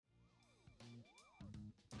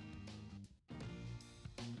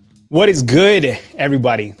What is good,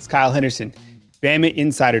 everybody? It's Kyle Henderson,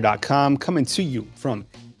 BamaInsider.com, coming to you from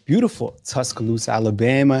beautiful Tuscaloosa,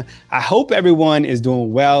 Alabama. I hope everyone is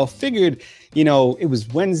doing well. Figured, it was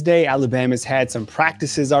Wednesday. Alabama's had some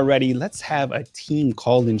practices already. Let's have a team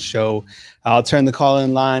call-in show. I'll turn the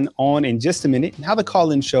call-in line on in just a minute. And how the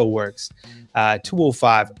call-in show works,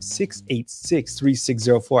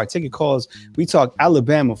 205-686-3604. I take your calls. We talk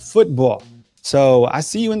Alabama football. So I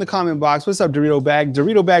see you in the comment box. What's up, Dorito Bag?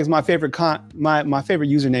 Dorito Bag's my favorite my favorite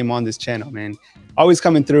username on this channel, man. Always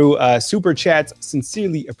coming through. Super chats,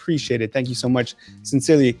 sincerely appreciated. Thank you so much.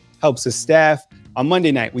 Sincerely helps the staff. On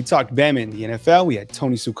Monday night, we talked Bama in the NFL. We had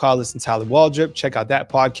Tony Sukalis and Tyler Waldrop. Check out that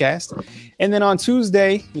podcast. And then on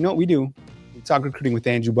Tuesday, you know what we do? We talk recruiting with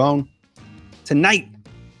Andrew Bone. Tonight,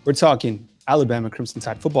 we're talking Alabama Crimson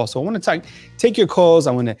Tide football. So I want to take your calls.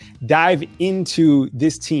 I want to dive into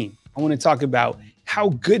this team. I want to talk about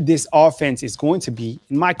how good this offense is going to be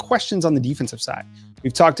and my questions on the defensive side.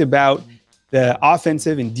 We've talked about the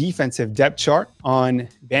offensive and defensive depth chart on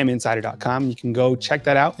BamaInsider.com. You can go check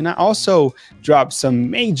that out. And I also dropped some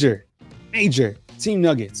major team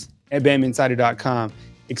nuggets at BamaInsider.com.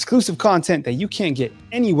 Exclusive content that you can't get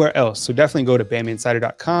anywhere else. So definitely go to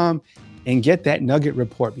BamaInsider.com and get that nugget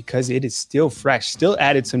report because it is still fresh. Still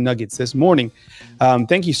added some nuggets this morning.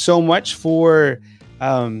 Thank you so much for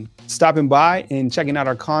stopping by and checking out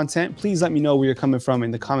our content. Please let me know where you're coming from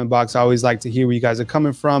in the comment box. I always like to hear where you guys are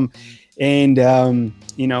coming from. And,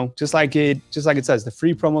 just like it says, the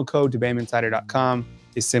free promo code to BamaInsider.com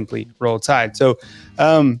is simply Roll Tide. So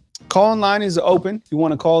call line is open. If you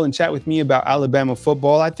want to call and chat with me about Alabama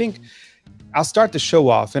football, I think I'll start the show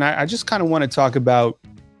off. And I just kind of want to talk about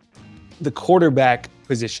the quarterback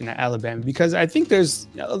position at Alabama, because I think there's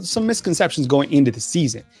some misconceptions going into the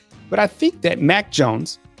season. But I think that Mac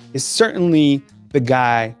Jones is certainly the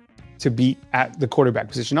guy to beat at the quarterback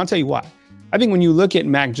position. I'll tell you why. I think when you look at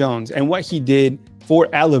Mac Jones and what he did for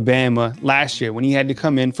Alabama last year when he had to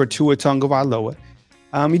come in for Tua Tagovailoa,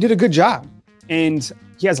 he did a good job. And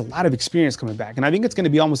he has a lot of experience coming back. And I think it's going to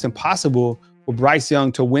be almost impossible for Bryce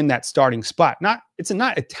Young to win that starting spot. It's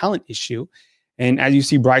not a talent issue. And as you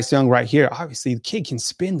see Bryce Young right here, obviously the kid can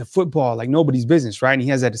spin the football like nobody's business, right? And he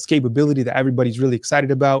has that escapability that everybody's really excited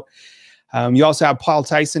about. You also have Paul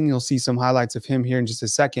Tyson. You'll see some highlights of him here in just a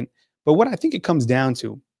second. But what I think it comes down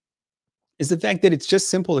to is the fact that it's just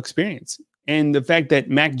simple experience. And the fact that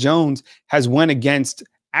Mac Jones has went against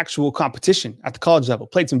actual competition at the college level,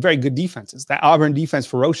 played some very good defenses. That Auburn defense,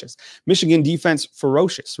 ferocious. Michigan defense,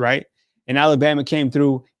 ferocious, right? And Alabama came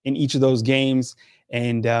through in each of those games.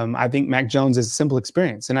 And I think Mac Jones is a simple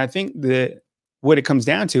experience. And I think what it comes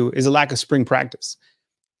down to is a lack of spring practice.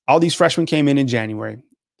 All these freshmen came in January.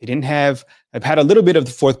 I've had a little bit of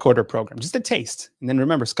the fourth quarter program, just a taste. And then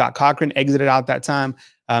remember, Scott Cochran exited out that time.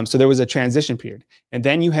 So there was a transition period. And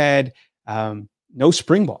then you had no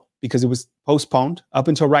spring ball because it was postponed up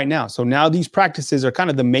until right now. So now these practices are kind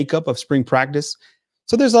of the makeup of spring practice.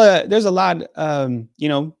 So there's a lot, there's a lot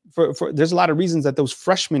of reasons that those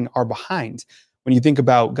freshmen are behind when you think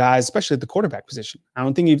about guys, especially at the quarterback position. I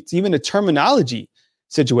don't think it's even a terminology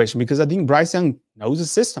situation because I think Bryce Young knows the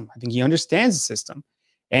system. I think he understands the system.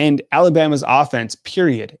 And Alabama's offense,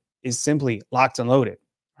 period, is simply locked and loaded,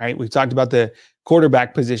 right? We've talked about the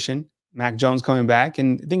quarterback position, Mac Jones coming back,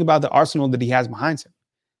 and think about the arsenal that he has behind him.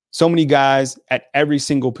 So many guys at every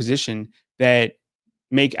single position that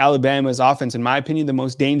make Alabama's offense, in my opinion, the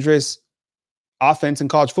most dangerous offense in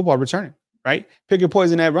college football returning, right? Pick your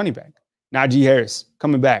poison at running back. Najee Harris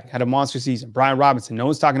coming back, had a monster season. Brian Robinson, no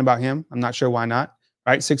one's talking about him. I'm not sure why not,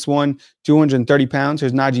 right? 6'1", 230 pounds.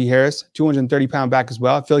 Here's Najee Harris, 230-pound back as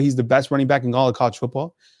well. I feel he's the best running back in all of college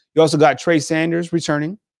football. You also got Trey Sanders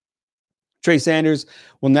returning. Trey Sanders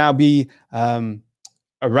will now be a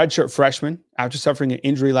redshirt freshman after suffering an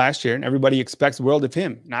injury last year, and everybody expects the world of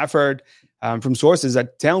him. And I've heard from sources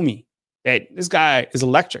that tell me that this guy is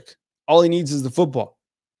electric. All he needs is the football,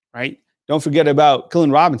 right? Don't forget about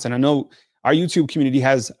Killen Robinson. I know our YouTube community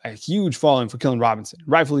has a huge following for Killen Robinson,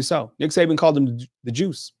 rightfully so. Nick Saban called him the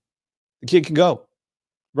juice. The kid can go.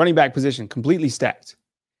 Running back position, completely stacked.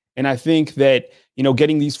 And I think that,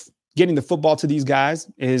 getting the football to these guys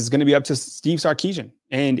is going to be up to Steve Sarkisian.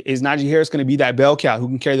 And is Najee Harris going to be that bell cow who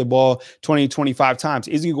can carry the ball 20, 25 times?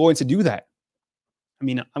 Is he going to do that? I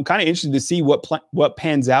mean, I'm kind of interested to see what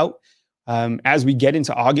pans out as we get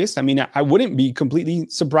into August. I mean, I wouldn't be completely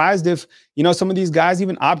surprised if, some of these guys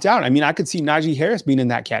even opt out. I mean, I could see Najee Harris being in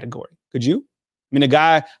that category. Could you? I mean, a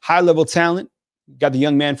guy, high level talent, got the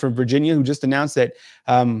young man from Virginia who just announced that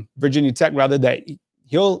Virginia Tech, that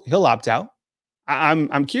he'll opt out.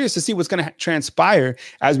 I'm curious to see what's going to transpire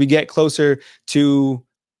as we get closer to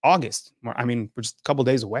August. I mean, we're just a couple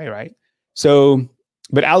days away, right? So,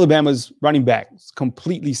 but Alabama's running back is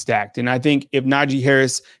completely stacked. And I think if Najee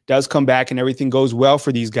Harris does come back and everything goes well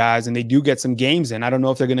for these guys and they do get some games in, I don't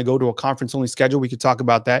know if they're going to go to a conference-only schedule. We could talk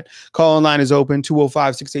about that. Call line is open,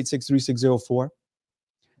 205-686-3604.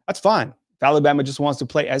 That's fine. If Alabama just wants to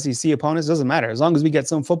play SEC opponents, doesn't matter. As long as we get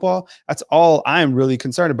some football, that's all I'm really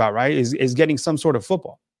concerned about, right, is getting some sort of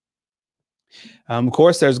football. Of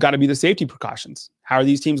course, there's got to be the safety precautions. How are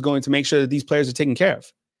these teams going to make sure that these players are taken care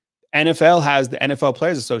of? NFL has the NFL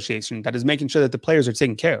Players Association that is making sure that the players are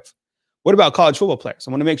taken care of. What about college football players?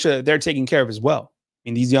 I want to make sure that they're taken care of as well. I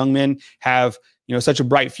mean, these young men have, such a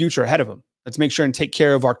bright future ahead of them. Let's make sure and take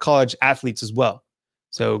care of our college athletes as well.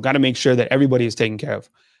 So got to make sure that everybody is taken care of.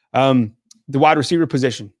 The wide receiver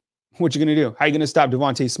position. What you going to do? How you going to stop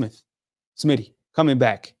Devontae Smitty coming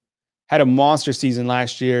back? Had a monster season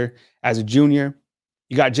last year as a junior.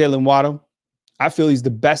 You got Jalen Waddle. I feel he's the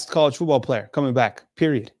best college football player coming back,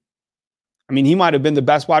 period. I mean, he might have been the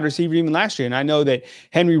best wide receiver even last year. And I know that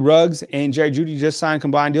Henry Ruggs and Jerry Jeudy just signed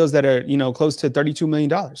combined deals that are, close to $32 million.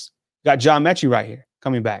 You got John Mechie right here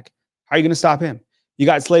coming back. How are you going to stop him? You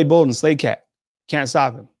got Slade Bolden, Slade Cat. Can't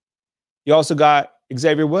stop him. You also got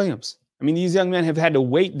Xavier Williams. I mean, these young men have had to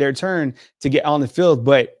wait their turn to get on the field,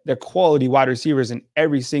 but they're quality wide receivers in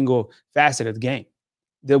every single facet of the game.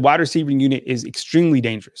 The wide receiving unit is extremely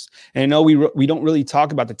dangerous. And I know we don't really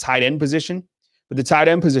talk about the tight end position, but the tight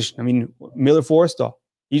end position, I mean, Miller Forrestall,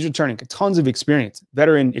 he's returning tons of experience,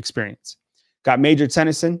 veteran experience. Got Major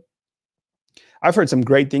Tennyson. I've heard some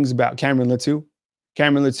great things about Cameron Latou.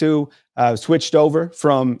 Cameron Latou switched over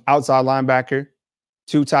from outside linebacker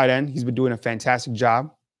to tight end. He's been doing a fantastic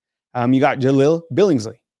job. You got Jalil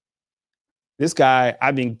Billingsley. This guy,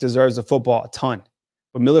 I think, deserves the football a ton.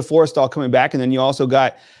 But Miller Forrestall coming back, and then you also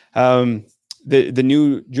got the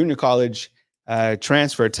new junior college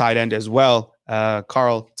transfer tight end as well,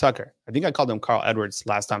 Carl Tucker. I think I called him Carl Edwards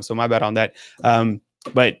last time, so my bad on that.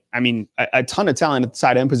 But, I mean, a ton of talent at the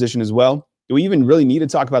tight end position as well. Do we even really need to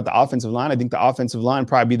talk about the offensive line? I think the offensive line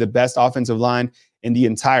probably be the best offensive line in the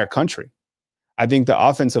entire country. I think the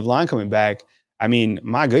offensive line coming back, I mean,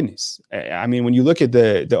 my goodness. I mean, when you look at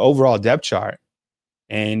the overall depth chart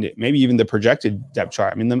and maybe even the projected depth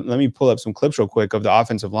chart, I mean, let me pull up some clips real quick of the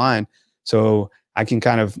offensive line so I can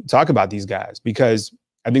kind of talk about these guys, because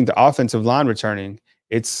I think the offensive line returning,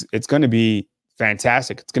 it's going to be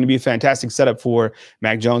fantastic. It's going to be a fantastic setup for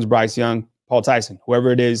Mac Jones, Bryce Young, Paul Tyson,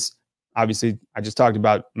 whoever it is. Obviously, I just talked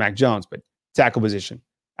about Mac Jones, but tackle position,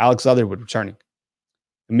 Alex Leatherwood returning,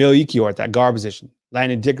 Emil Ekiyor at that guard position,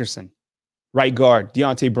 Landon Dickerson, right guard,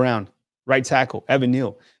 Deontay Brown, right tackle, Evan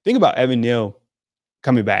Neal. Think about Evan Neal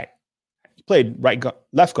coming back. He played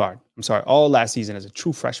left guard, all last season as a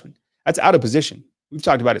true freshman. That's out of position. We've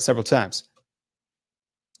talked about it several times.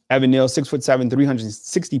 Evan Neal, 6'7",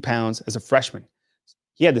 360 pounds as a freshman.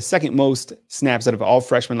 He had the second most snaps out of all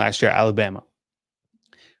freshmen last year at Alabama.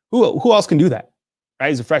 Who else can do that? Right?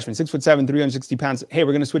 He's a freshman, 6'7", 360 pounds. Hey,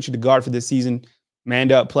 we're going to switch you to guard for this season.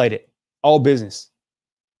 Manned up, played it. All business.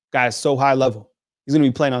 Guy is so high level. He's going to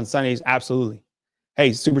be playing on Sundays. Absolutely.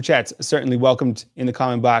 Hey, super chats certainly welcomed in the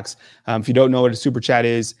comment box. If you don't know what a super chat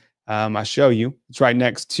is, I'll show you. It's right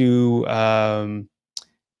next to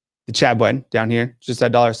the chat button down here, just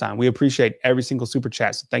that $sign. We appreciate every single super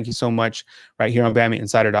chat. So thank you so much right here on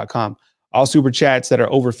BamaInsider.com. All super chats that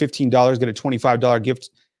are over $15 get a $25 gift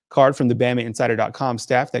card from the BamaInsider.com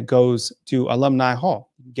staff that goes to Alumni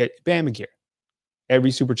Hall. Get Bama gear.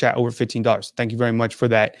 Every super chat over $15. Thank you very much for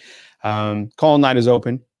that. Call line is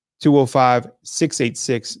open.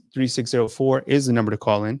 205-686-3604 is the number to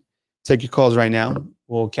call in. Take your calls right now.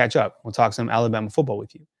 We'll catch up. We'll talk some Alabama football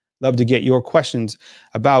with you. Love to get your questions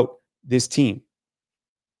about this team.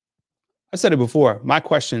 I said it before. My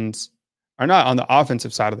questions are not on the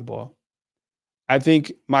offensive side of the ball. I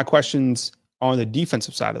think my questions are on the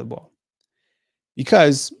defensive side of the ball.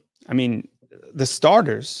 Because, I mean, the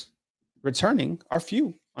starters returning are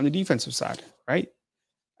few on the defensive side, right?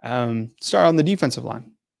 Start on the defensive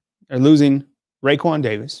line. They're losing Raekwon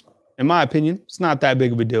Davis. In my opinion, it's not that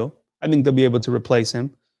big of a deal. I think they'll be able to replace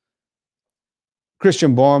him.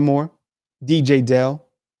 Christian Barmore, DJ Dell,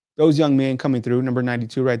 those young men coming through, number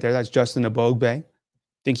 92 right there. That's Justin Abogbe.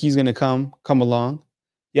 Think he's going to come along.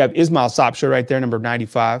 You have Ismail Sapsha right there, number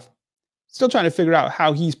 95. Still trying to figure out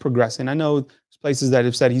how he's progressing. I know there's places that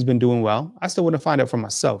have said he's been doing well. I still want to find out for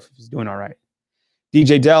myself if he's doing all right.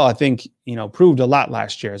 DJ Dell, I think, proved a lot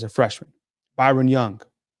last year as a freshman. Byron Young.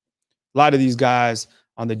 A lot of these guys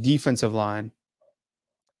on the defensive line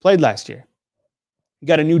played last year. You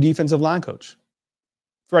got a new defensive line coach,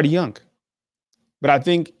 Freddie Young. But I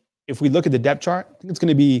think if we look at the depth chart, I think it's going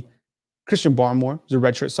to be Christian Barmore, who's a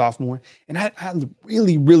redshirt sophomore. And I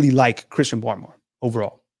really, really like Christian Barmore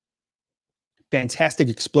overall. Fantastic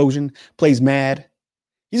explosion, plays mad.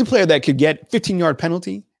 He's a player that could get 15-yard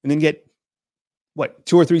penalty and then get,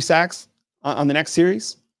 2 or 3 sacks on the next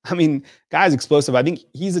series. I mean, guy's explosive. I think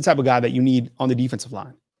he's the type of guy that you need on the defensive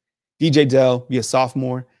line. DJ Dell, be a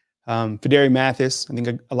sophomore. Federi Mathis, I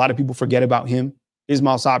think a lot of people forget about him.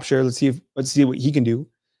 Ismail Sopsher, let's see what he can do.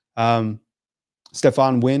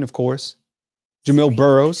 Stephon Wynn, of course. Jamil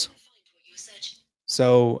Burrows.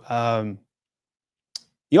 So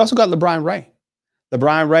you also got LeBron Ray.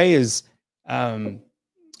 LeBron Ray is,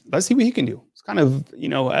 let's see what he can do. It's kind of,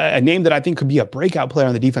 a name that I think could be a breakout player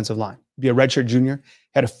on the defensive line. Be a redshirt junior.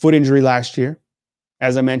 Had a foot injury last year.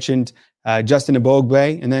 As I mentioned, Justin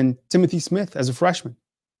Ebogbe, and then Timothy Smith as a freshman.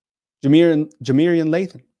 Jamirian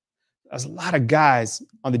Lathan. There's a lot of guys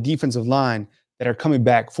on the defensive line that are coming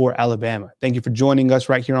back for Alabama. Thank you for joining us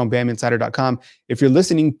right here on BamInsider.com. If you're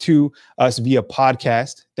listening to us via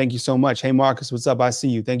podcast, thank you so much. Hey, Marcus, what's up? I see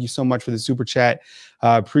you. Thank you so much for the super chat.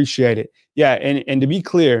 Appreciate it. Yeah, and to be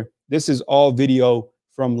clear, this is all video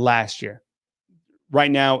from last year. Right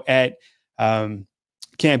now at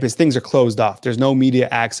campus, things are closed off. There's no media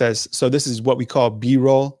access. So this is what we call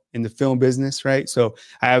B-roll in the film business, right? So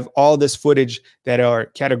I have all this footage that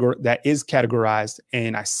is categorized,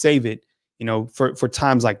 and I save it, for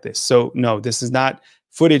times like this. So no, this is not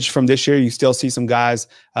footage from this year. You still see some guys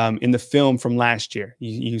in the film from last year.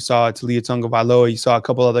 You saw Talia Tungavailoa. You saw a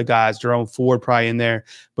couple other guys, Jerome Ford probably in there.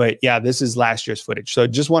 But yeah, this is last year's footage. So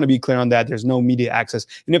just want to be clear on that. There's no media access.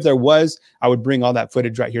 And if there was, I would bring all that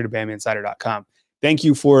footage right here to BamInsider.com. Thank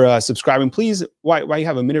you for subscribing. Please, while you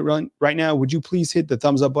have a minute right now, would you please hit the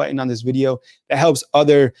thumbs up button on this video? That helps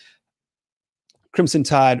other Crimson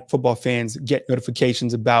Tide football fans get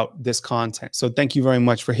notifications about this content. So thank you very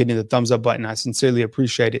much for hitting the thumbs up button. I sincerely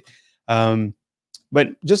appreciate it. But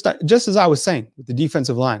just as I was saying with the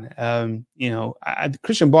defensive line,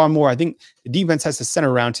 Christian Barmore, I think the defense has to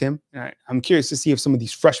center around him. I'm curious to see if some of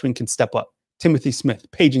these freshmen can step up. Timothy Smith,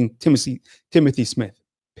 paging Timothy Smith.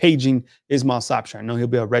 Paging Ismail Sopsher. I know he'll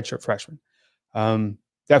be a redshirt freshman.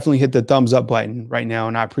 Definitely hit the thumbs up button right now,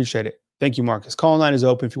 and I appreciate it. Thank you, Marcus. Call line is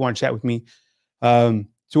open if you want to chat with me.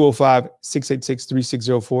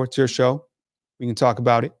 205-686-3604. It's your show. We can talk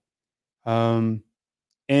about it.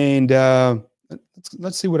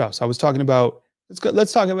 Let's see what else. I was talking about.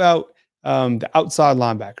 Let's talk about the outside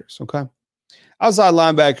linebackers. Okay, outside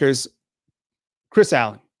linebackers. Chris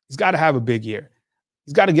Allen. He's got to have a big year.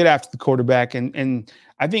 He's got to get after the quarterback. And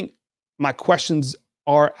I think my questions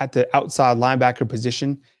are at the outside linebacker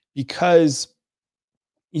position because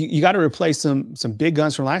you got to replace some big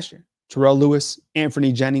guns from last year. Terrell Lewis,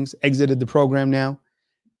 Anthony Jennings exited the program now.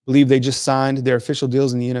 Believe they just signed their official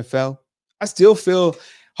deals in the NFL. I still feel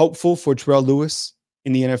hopeful for Terrell Lewis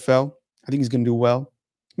in the NFL. I think he's going to do well.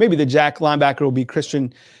 Maybe the jack linebacker will be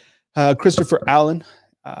Christopher Allen.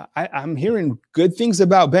 I'm hearing good things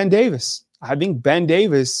about Ben Davis. I think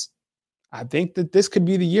that this could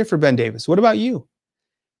be the year for Ben Davis. What about you?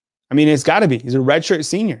 I mean, it's got to be. He's a redshirt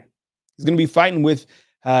senior. He's going to be fighting with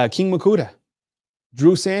King Makuta,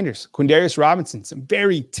 Drew Sanders, Quindarius Robinson, some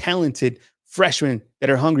very talented freshmen that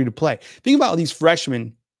are hungry to play. Think about all these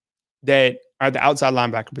freshmen that are at the outside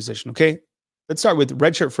linebacker position, okay? Let's start with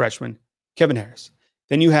redshirt freshman, Kevin Harris.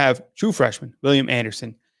 Then you have true freshman, William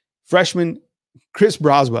Anderson. Freshman, Chris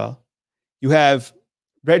Broswell. You have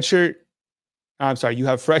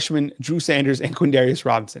freshman Drew Sanders and Quindarius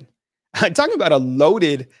Robinson. Talking about a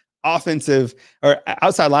loaded offensive or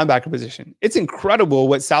outside linebacker position. It's incredible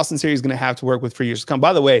what Sal Sunseri is going to have to work with for years to come.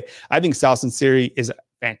 By the way, I think Sal Sunseri is a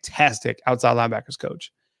fantastic outside linebackers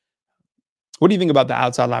coach. What do you think about the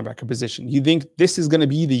outside linebacker position? You think this is going to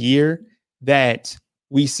be the year that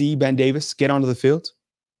we see Ben Davis get onto the field?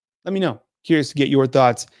 Let me know. Curious to get your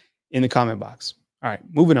thoughts in the comment box. All right,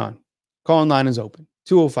 moving on. Call line is open.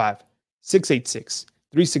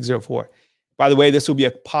 205-686-3604. By the way, this will be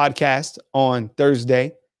a podcast on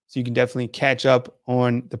Thursday, so you can definitely catch up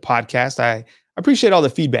on the podcast. I appreciate all the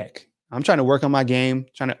feedback. I'm trying to work on my game,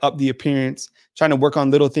 trying to up the appearance, trying to work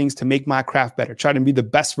on little things to make my craft better, trying to be the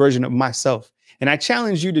best version of myself. And I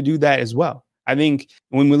challenge you to do that as well. I think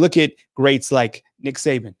when we look at greats like Nick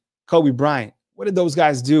Saban, Kobe Bryant, what did those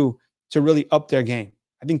guys do to really up their game?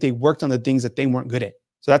 I think they worked on the things that they weren't good at.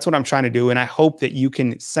 So that's what I'm trying to do. And I hope that you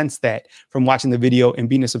can sense that from watching the video and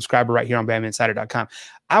being a subscriber right here on BamInsider.com.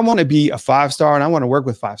 I want to be a 5-star and I want to work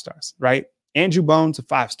with 5 stars, right? Andrew Bones, a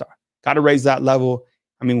 5-star. Got to raise that level.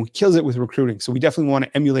 I mean, we kills it with recruiting. So we definitely want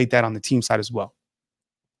to emulate that on the team side as well.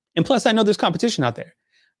 And plus, I know there's competition out there.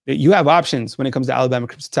 You have options when it comes to Alabama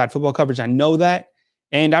Crimson Tide football coverage. I know that,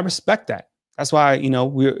 and I respect that. That's why,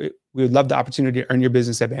 we would love the opportunity to earn your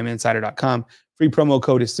business at BamaInsider.com. Free promo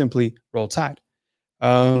code is simply Roll Tide.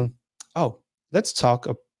 Let's talk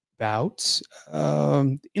about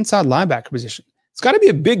the inside linebacker position. It's got to be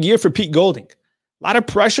a big year for Pete Golding. A lot of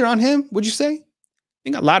pressure on him, would you say? I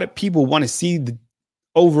think a lot of people want to see the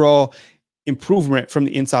overall improvement from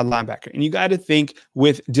the inside linebacker. And you got to think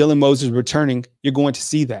with Dylan Moses returning, you're going to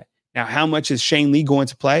see that. Now, how much is Shane Lee going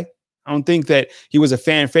to play? I don't think that he was a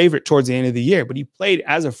fan favorite towards the end of the year, but he played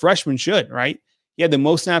as a freshman should, right? He had the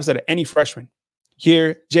most snaps out of any freshman.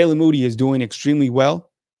 Here, Jalen Moody is doing extremely well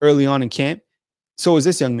early on in camp. So is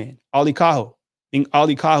this young man, Ali Kaho. I think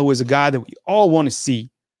Ali Kaho is a guy that we all want to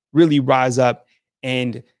see really rise up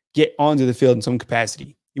and get onto the field in some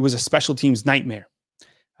capacity. He was a special teams nightmare.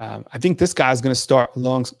 I think this guy is going to start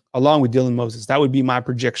along with Dylan Moses. That would be my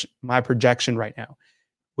projection. My projection right now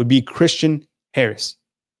would be Christian Harris.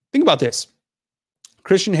 Think about this.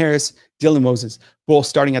 Christian Harris, Dylan Moses, both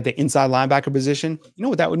starting at the inside linebacker position. You know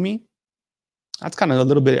what that would mean? That's kind of a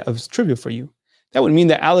little bit of trivia for you. That would mean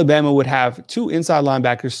that Alabama would have 2 inside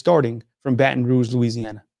linebackers starting from Baton Rouge,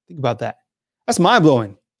 Louisiana. Think about that. That's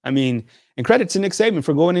mind-blowing. I mean, and credit to Nick Saban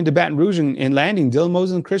for going into Baton Rouge and landing Dylan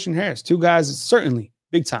Moses and Christian Harris. 2 guys, certainly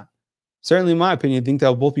big time. Certainly, in my opinion, I think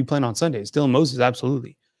they'll both be playing on Sundays. Dylan Moses,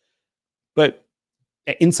 absolutely. But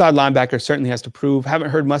inside linebacker certainly has to prove. Haven't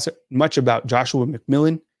heard much about Joshua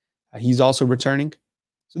McMillan. He's also returning.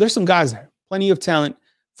 So there's some guys there. Plenty of talent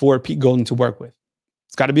for Pete Golding to work with.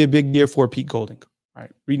 It's got to be a big year for Pete Golding. All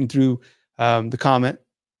right, reading through the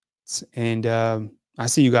comments. And I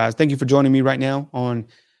see you guys. Thank you for joining me right now on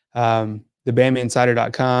the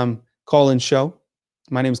BamaInsider.com call-in show.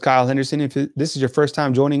 My name is Kyle Henderson. If this is your first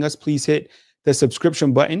time joining us, please hit the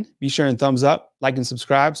subscription button. Be sure and thumbs up, like, and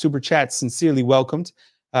subscribe. Super chats sincerely welcomed.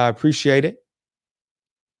 Appreciate it.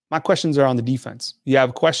 My questions are on the defense. You have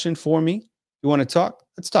a question for me? You want to talk?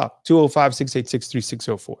 Let's talk.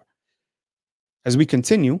 205-686-3604. As we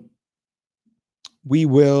continue, we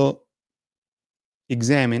will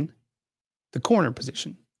examine the corner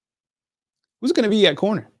position. Who's going to be at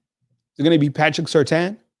corner? Is it going to be Patrick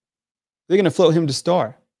Surtain? They're going to float him to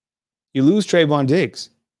star. You lose Trayvon Diggs.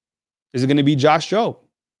 Is it going to be Josh Jobe?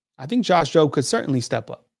 I think Josh Jobe could certainly step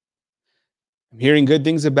up. I'm hearing good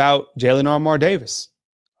things about Jalen Armour Davis,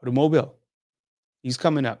 Automobile. He's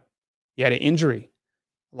coming up. He had an injury.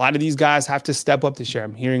 A lot of these guys have to step up this year.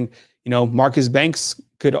 I'm hearing, Marcus Banks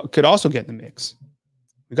could also get in the mix.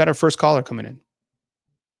 We got our first caller coming in.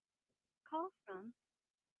 Call from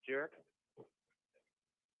Jarek.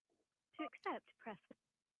 To accept, press.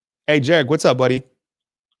 Hey, Jarek, what's up, buddy?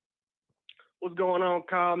 What's going on,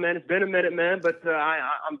 Kyle, man? It's been a minute, man, but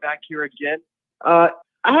I'm back here again. I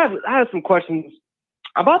have some questions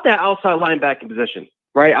about that outside linebacking position,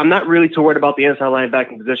 right? I'm not really too worried about the inside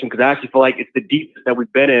linebacking position because I actually feel like it's the deepest that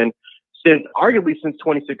we've been in arguably since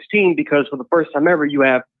 2016, because for the first time ever, you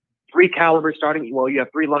have 3 calibers starting. Well, you have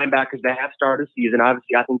 3 linebackers that have started the season.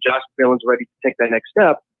 Obviously, I think Josh McMillan's ready to take that next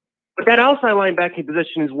step. But that outside linebacking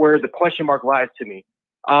position is where the question mark lies to me.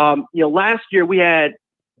 Last year we had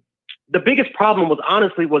the biggest problem was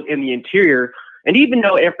in the interior. And even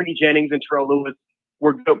though Anthony Jennings and Terrell Lewis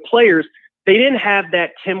were good players, they didn't have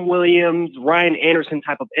that Tim Williams, Ryan Anderson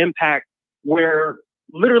type of impact where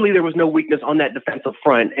literally there was no weakness on that defensive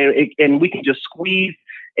front. And we can just squeeze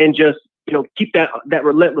and just, keep that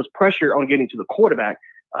relentless pressure on getting to the quarterback.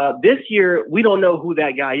 This year, we don't know who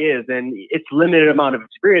that guy is. And it's limited amount of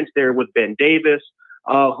experience there with Ben Davis,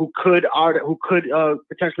 who could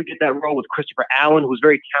potentially get that role with Christopher Allen, who's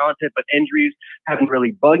very talented, but injuries haven't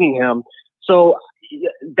really bugging him. So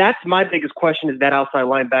that's my biggest question, is that outside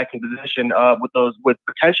linebacking position with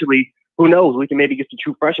potentially, who knows, we can maybe get some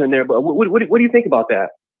true freshmen in there. But what do you think about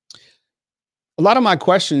that? A lot of my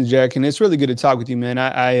questions, Jack, and it's really good to talk with you, man.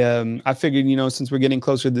 I figured, since we're getting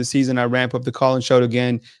closer to the season, I ramp up the call-in show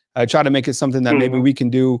again. I try to make it something that maybe we can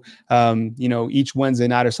do, each Wednesday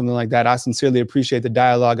night or something like that. I sincerely appreciate the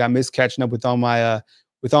dialogue. I miss catching up with all my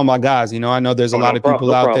guys. I know there's a lot of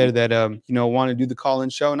people out there that want to do the call-in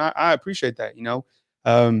show, and I appreciate that.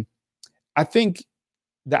 I think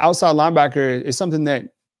the outside linebacker is something that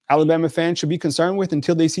Alabama fans should be concerned with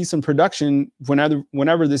until they see some production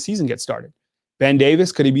whenever the season gets started. Ben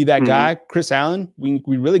Davis, could he be that guy? Chris Allen, we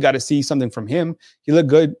really got to see something from him. He looked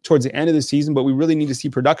good towards the end of the season, but we really need to see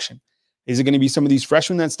production. Is it going to be some of these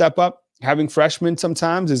freshmen that step up? Having freshmen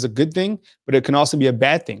sometimes is a good thing, but it can also be a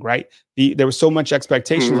bad thing, right? There was so much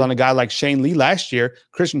expectations on a guy like Shane Lee last year,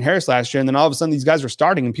 Christian Harris last year, and then all of a sudden these guys were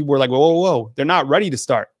starting and people were like, whoa, they're not ready to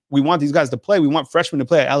start. We want these guys to play. We want freshmen to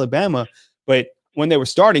play at Alabama, but when they were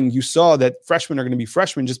starting, you saw that freshmen are going to be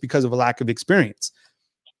freshmen just because of a lack of experience.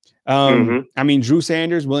 I mean, Drew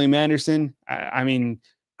Sanders, William Anderson, I mean,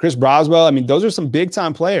 Chris Broswell. I mean, those are some big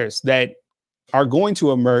time players that are going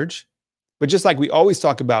to emerge. But just like we always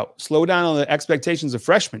talk about, slow down on the expectations of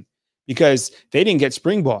freshmen because they didn't get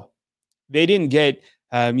spring ball. They didn't get,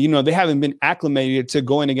 they haven't been acclimated to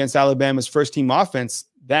going against Alabama's first team offense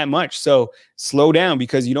that much. So slow down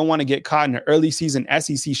because you don't want to get caught in an early season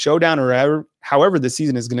SEC showdown or however the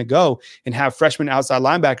season is going to go and have freshman outside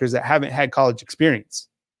linebackers that haven't had college experience.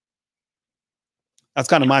 That's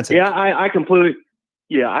kind of my take. Yeah, I completely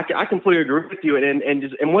agree with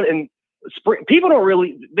you. People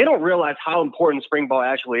don't realize how important spring ball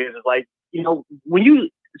actually is. It's like,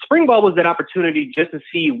 spring ball was that opportunity just to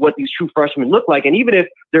see what these true freshmen look like. And even if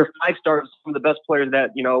they're 5-stars, some of the best players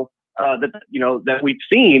that we've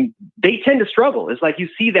seen, they tend to struggle. It's like you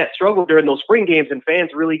see that struggle during those spring games and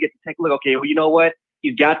fans really get to take a look. Okay, well, you know what?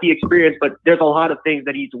 He's got the experience, but there's a lot of things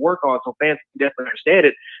that he needs to work on. So fans can definitely understand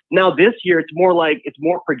it. Now this year, it's more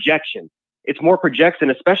projection. It's more projection,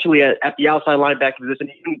 especially at the outside linebacker position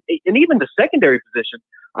and even the secondary position,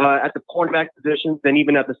 at the cornerback positions and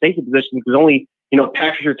even at the safety position. Because only,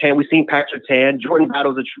 Patrick Surtain, we've seen Patrick Surtain. Jordan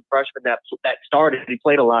Battle's a true freshman that started. He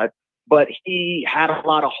played a lot, but he had a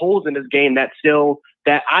lot of holes in his game that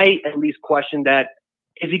I at least question that.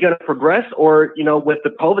 Is he going to progress or, with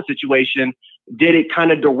the COVID situation, did it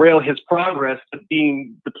kind of derail his progress to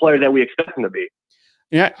being the player that we expect him to be?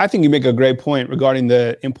 Yeah, I think you make a great point regarding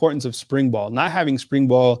the importance of spring ball. Not having spring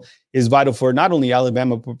ball is vital for not only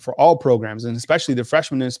Alabama, but for all programs, and especially the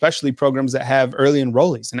freshmen, and especially programs that have early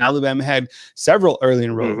enrollees. And Alabama had several early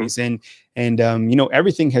enrollees, and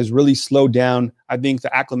everything has really slowed down. I think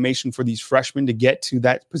the acclimation for these freshmen to get to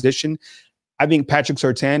that position. I think Patrick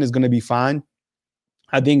Surtain is going to be fine.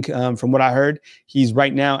 I think from what I heard, he's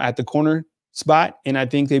right now at the corner spot, and I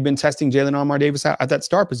think they've been testing Jalen Armour-Davis out at that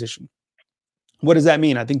star position. What does that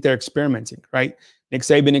mean? I think they're experimenting, right? Nick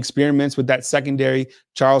Saban experiments with that secondary,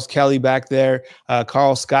 Charles Kelly back there,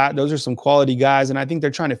 Carl Scott. Those are some quality guys, and I think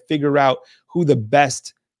they're trying to figure out who the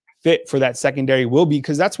best fit for that secondary will be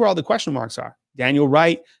because that's where all the question marks are. Daniel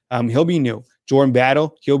Wright, he'll be new. Jordan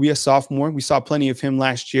Battle, he'll be a sophomore. We saw plenty of him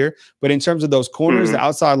last year. But in terms of those corners, the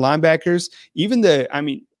outside linebackers, even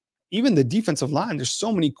the defensive line, there's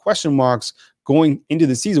so many question marks going into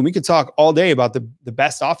the season. We could talk all day about the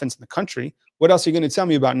best offense in the country. What else are you going to tell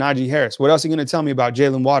me about Najee Harris? What else are you going to tell me about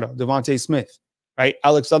Jalen Waddle, Devontae Smith, right?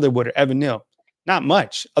 Alex Leatherwood or Evan Neal? Not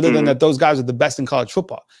much, other than that those guys are the best in college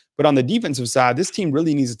football. But on the defensive side, this team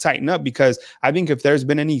really needs to tighten up because I think if there's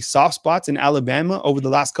been any soft spots in Alabama over the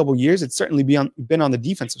last couple of years, it's certainly been on the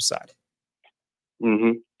defensive side.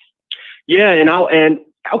 Yeah, and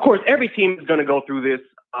of course, every team is going to go through this,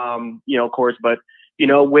 of course. But,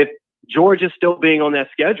 with Georgia still being on that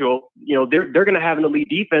schedule, they're going to have an elite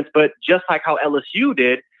defense. But just like how LSU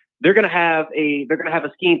did, they're going to have a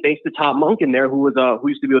scheme thanks to Todd Monk in there, who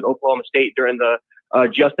used to be with Oklahoma State during the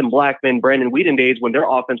Justin Blackman, Brandon Whedon days when their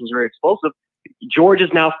offense was very explosive.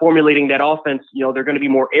 Georgia's now formulating that offense. They're going to be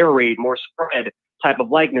more air raid, more spread type of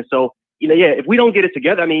likeness. So, if we don't get it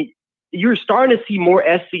together, I mean, you're starting to see more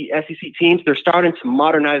SEC teams. They're starting to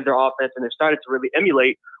modernize their offense and they're starting to really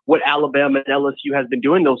emulate what Alabama and LSU has been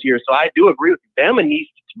doing those years. So I do agree with you. Bama needs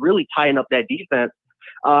to really tighten up that defense.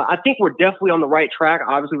 I think we're definitely on the right track.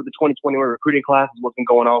 Obviously, with the 2021 recruiting class, what's been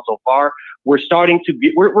going on so far, we're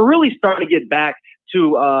really starting to get back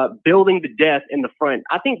to building the depth in the front.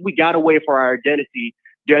 I think we got away for our identity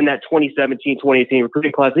during that 2017, 2018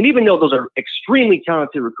 recruiting class. And even though those are extremely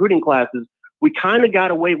talented recruiting classes, we kind of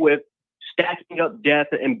got away with stacking up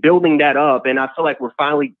depth and building that up. And I feel like we're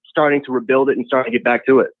finally starting to rebuild it and starting to get back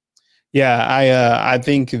to it. Yeah, I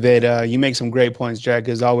think that you make some great points, Jack,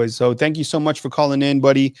 as always. So thank you so much for calling in,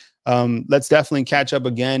 buddy. Let's definitely catch up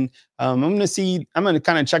again. I'm going to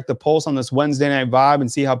kind of check the pulse on this Wednesday night vibe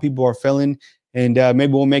and see how people are feeling. And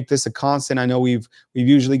maybe we'll make this a constant. I know we've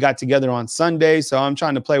usually got together on Sunday, so I'm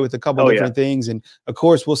trying to play with a couple different things. And of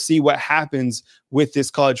course, we'll see what happens with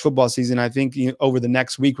this college football season. I think over the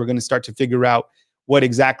next week, we're going to start to figure out what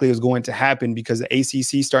exactly is going to happen because the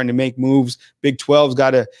ACC is starting to make moves. Big 12's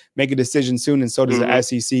got to make a decision soon, and so does the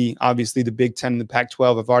SEC. Obviously, the Big 10 and the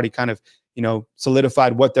Pac-12 have already kind of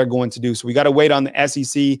solidified what they're going to do. So we got to wait on the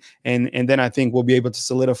SEC, and then I think we'll be able to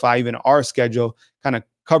solidify even our schedule kind of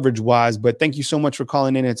coverage-wise. But thank you so much for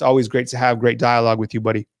calling in. It's always great to have great dialogue with you,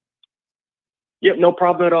 buddy. Yep, no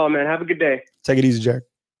problem at all, man. Have a good day. Take it easy, Jarek.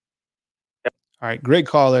 Yep. All right, great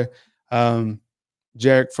caller.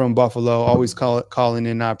 Jarek from Buffalo, always calling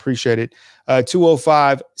in. I appreciate it.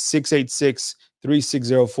 205-686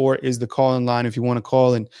 3604 is the call-in line if you want to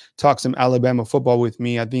call and talk some Alabama football with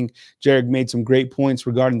me. I think Jared made some great points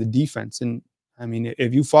regarding the defense. And, I mean,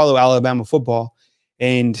 if you follow Alabama football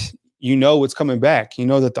and you know what's coming back, you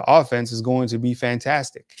know that the offense is going to be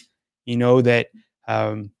fantastic. You know that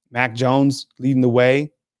Mac Jones leading the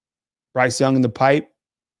way, Bryce Young in the pipe,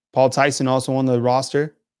 Paul Tyson also on the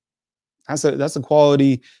roster. That's a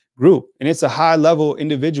quality group, and it's a high-level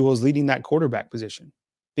individuals leading that quarterback position.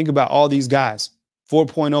 Think about all these guys,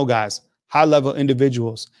 4.0 guys, high-level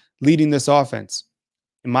individuals leading this offense.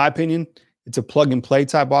 In my opinion, it's a plug-and-play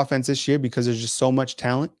type offense this year because there's just so much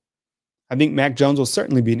talent. I think Mac Jones will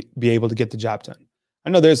certainly be able to get the job done. I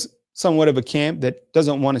know there's somewhat of a camp that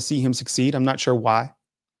doesn't want to see him succeed. I'm not sure why.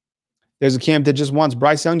 There's a camp that just wants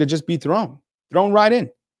Bryce Young to just be thrown right in.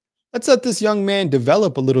 Let's let this young man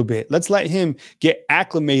develop a little bit. Let's let him get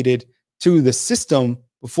acclimated to the system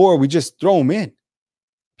before we just throw him in.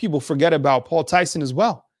 People forget about Paul Tyson as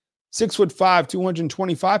well. 6'5",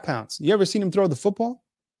 225 pounds. You ever seen him throw the football?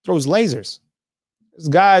 Throws lasers. These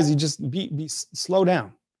guys, you just slow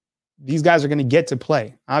down. These guys are going to get to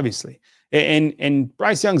play, obviously. And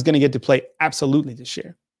Bryce Young's going to get to play absolutely this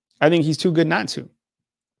year. I think he's too good not to.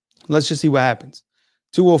 Let's just see what happens.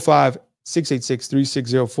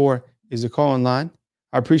 205-686-3604 is the call-in line.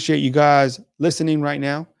 I appreciate you guys listening right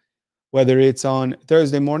now, whether it's on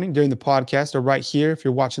Thursday morning during the podcast or right here. If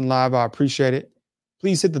you're watching live, I appreciate it.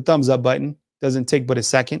 Please hit the thumbs up button. Doesn't take but a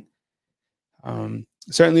second.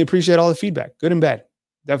 Certainly appreciate all the feedback, good and bad.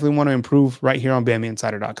 Definitely want to improve right here on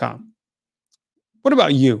BamaInsider.com. What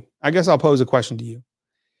about you? I guess I'll pose a question to you.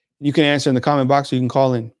 You can answer in the comment box or you can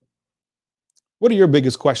call in. What are your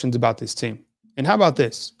biggest questions about this team? And how about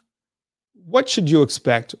this? What should you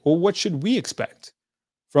expect, or what should we expect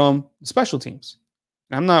from special teams?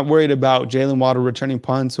 And I'm not worried about Jalen Waddle returning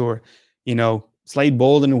punts or, Slade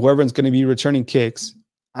Bolden and whoever's going to be returning kicks.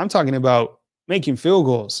 I'm talking about making field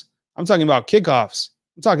goals. I'm talking about kickoffs.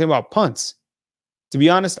 I'm talking about punts. To be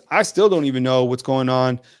honest, I still don't even know what's going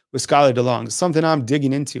on with Skylar DeLong. It's something I'm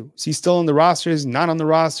digging into. Is he still on the roster? Is he not on the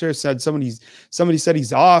roster? Somebody said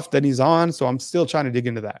he's off, then he's on. So I'm still trying to dig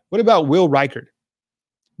into that. What about Will Reichard?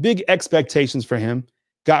 Big expectations for him.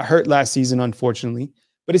 Got hurt last season, unfortunately.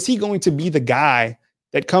 But is he going to be the guy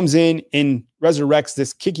that comes in and resurrects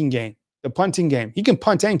this kicking game, the punting game? He can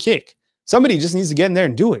punt and kick. Somebody just needs to get in there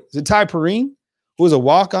and do it. Is it Ty Perrine, who was a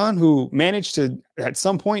walk-on, who managed to, at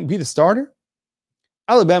some point, be the starter?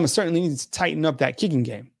 Alabama certainly needs to tighten up that kicking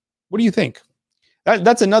game. What do you think?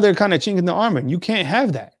 That's another kind of chink in the armor. You can't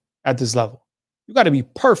have that at this level. You got to be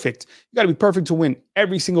perfect. You got to be perfect to win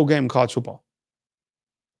every single game in college football.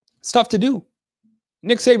 It's tough to do.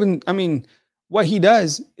 Nick Saban, what he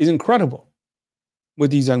does is incredible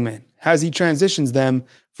with these young men. As he transitions them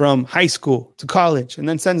from high school to college and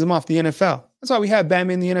then sends them off to the NFL. That's why we have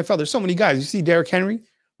Bama in the NFL. There's so many guys. You see Derrick Henry,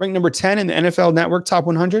 ranked number 10 in the NFL Network Top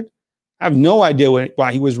 100. I have no idea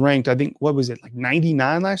why he was ranked, I think,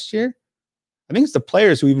 99 last year? I think it's the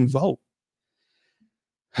players who even vote.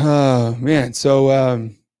 Oh, man.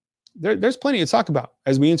 So there's plenty to talk about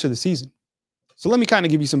as we enter the season. So let me kind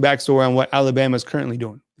of give you some backstory on what Alabama is currently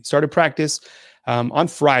doing. They started practice on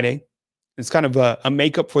Friday. It's kind of a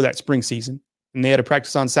makeup for that spring season. And they had a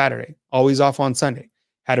practice on Saturday, always off on Sunday.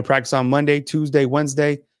 Had a practice on Monday, Tuesday,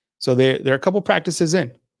 Wednesday. So they're a couple practices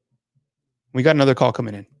in. We got another call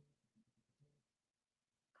coming in.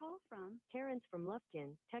 Terrence from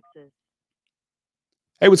Lufkin, Texas.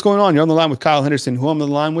 Hey, what's going on? You're on the line with Kyle Henderson. Who I'm on the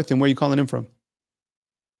line with and where are you calling in from?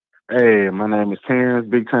 Hey, my name is Terrence,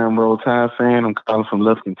 big-time Roll Tide fan. I'm calling from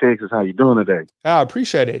Lufkin, Texas. How you doing today? I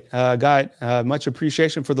appreciate it. Got much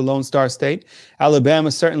appreciation for the Lone Star State.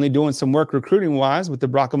 Alabama's certainly doing some work recruiting-wise with the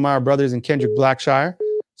Brockemeyer brothers and Kendrick Blackshire.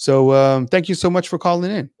 So thank you so much for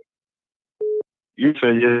calling in. You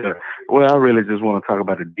say, yeah. Well, I really just want to talk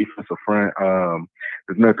about the defensive front.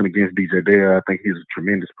 There's nothing against DJ Dare. I think he's a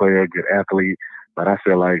tremendous player, good athlete. But I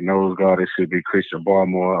feel like nose guard, it should be Christian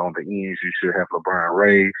Barmore. On the ends, you should have LeBron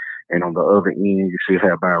Ray. And on the other end, you should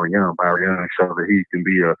have Byron Young. Byron Young showed that he can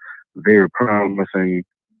be a very promising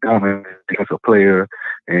defensive player.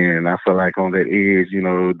 And I feel like on that edge,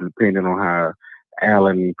 depending on how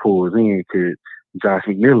Allen pulls in, could Josh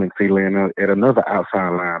McMillan fill in at another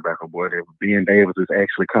outside linebacker. Boy, if Ben Davis is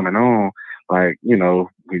actually coming on, we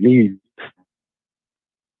need.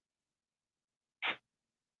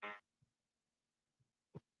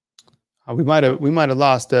 We might have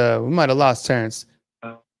lost Terrence.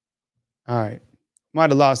 All right. Might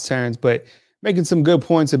have lost Terrence, but making some good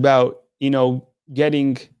points about,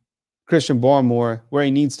 getting Christian Barmore where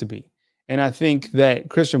he needs to be. And I think that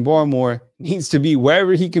Christian Barmore needs to be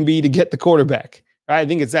wherever he can be to get the quarterback. Right? I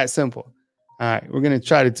think it's that simple. All right, we're gonna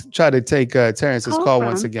try to take Terrence's call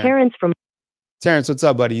once again. Terrence, what's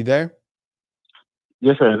up, buddy? You there?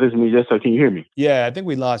 Yes, sir. This is me. Yes, sir. Can you hear me? Yeah, I think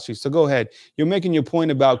we lost you. So go ahead. You're making your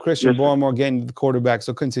point about Christian Barmore getting the quarterback.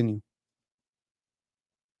 So continue.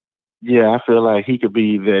 Yeah, I feel like he could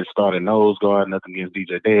be that starting nose guard. Nothing against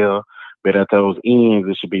DJ Dale, but at those ends,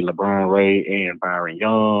 it should be LeBron Ray and Byron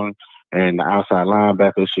Young, and the outside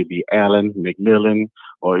linebackers should be Allen, McMillan,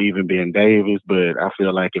 or even Ben Davis. But I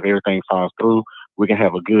feel like if everything falls through, we can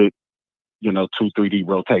have a good, 2-3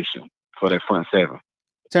 rotation for that front seven.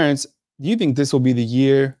 Terrence, do you think this will be the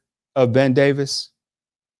year of Ben Davis?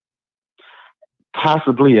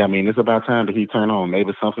 Possibly. I mean, it's about time that he turn on.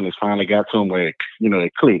 Maybe something has finally got to him where,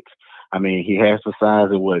 it clicks. I mean, he has the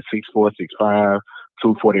size of 6'4", 6'5",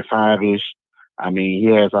 245-ish. I mean,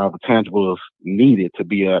 he has all the tangibles needed to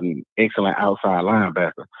be an excellent outside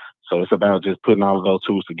linebacker. So it's about just putting all of those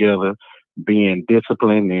tools together, being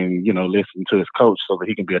disciplined, and, listening to his coach so that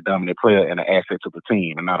he can be a dominant player and an asset to the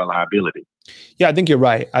team and not a liability. Yeah, I think you're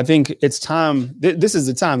right. I think it's time. This is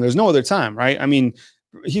the time. There's no other time, right? I mean,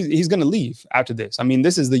 he's going to leave after this. I mean,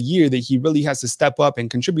 this is the year that he really has to step up and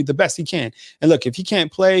contribute the best he can. And look, if he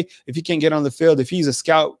can't play, if he can't get on the field, if he's a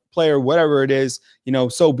scout player, whatever it is,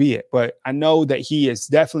 so be it. But I know that he is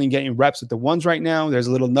definitely getting reps with the ones right now. There's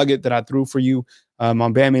a little nugget that I threw for you on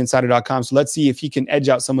BamaInsider.com. So let's see if he can edge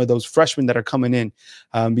out some of those freshmen that are coming in,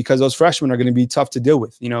 because those freshmen are going to be tough to deal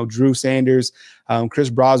with. Drew Sanders, Chris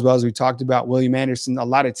Broswell, as we talked about, William Anderson, a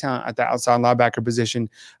lot of talent at the outside linebacker position.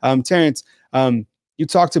 Terrence, you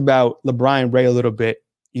talked about LeBron Ray a little bit.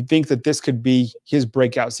 You think that this could be his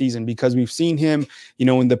breakout season because we've seen him,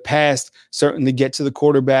 in the past, certainly get to the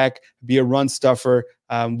quarterback, be a run stuffer.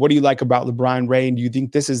 What do you like about LeBron Ray? And do you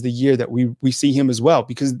think this is the year that we see him as well?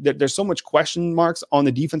 Because there's so much question marks on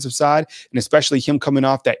the defensive side, and especially him coming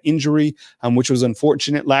off that injury, which was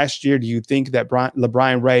unfortunate last year. Do you think that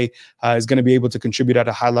LeBron Ray is going to be able to contribute at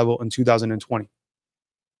a high level in 2020?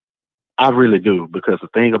 I really do, because the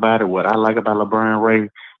thing about it, what I like about LeBron Ray,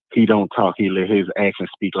 he don't talk. He let his actions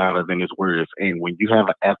speak louder than his words. And when you have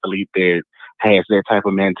an athlete that has that type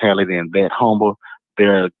of mentality and that humble,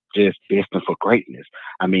 they're just destined for greatness.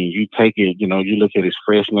 I mean, you take it, you look at his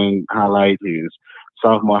freshman highlight, his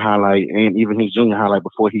sophomore highlight, and even his junior highlight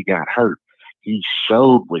before he got hurt. He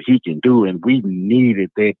showed what he can do, and we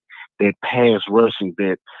needed that pass rushing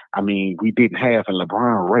that, we didn't have, and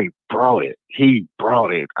LeBron Ray brought it. He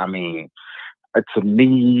brought it. I mean, to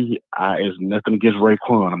me, it's nothing against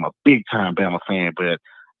Raekwon. I'm a big-time Bama fan, but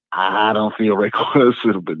I don't feel Raekwon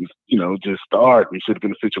should have been, just started. He should have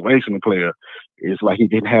been a situational player. It's like he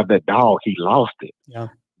didn't have that dog. He lost it. Yeah.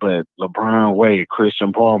 But LeBron Ray,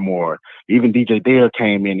 Christian Barmore, even DJ Dale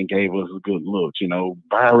came in and gave us a good look.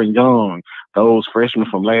 Byron Young, those freshmen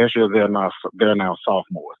from last year, they're now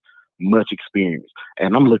sophomores. Much experience.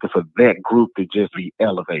 And I'm looking for that group to just be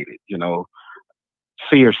elevated,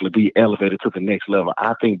 seriously be elevated to the next level.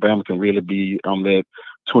 I think Bama can really be on that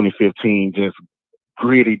 2015 just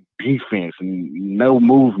gritty defense, no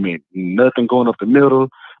movement, nothing going up the middle,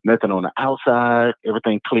 nothing on the outside,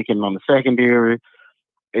 everything clicking on the secondary.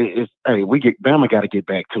 Bama got to get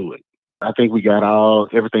back to it. I think we got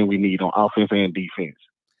everything we need on offense and defense.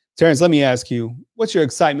 Terrence, let me ask you, what's your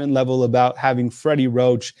excitement level about having Freddie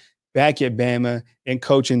Roach back at Bama and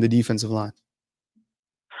coaching the defensive line?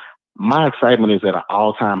 My excitement is at an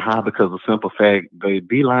all-time high because of the simple fact the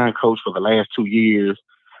D-line coach for the last 2 years,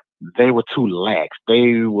 they were too lax.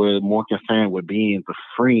 They were more concerned with being the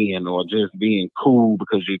friend or just being cool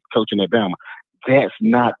because you're coaching at Bama. That's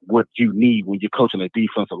not what you need when you're coaching a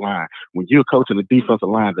defensive line. When you're coaching a defensive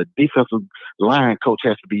line, the defensive line coach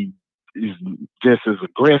has to be just as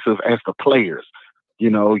aggressive as the players.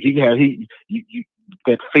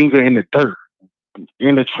 That finger in the dirt,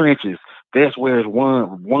 in the trenches. That's where it's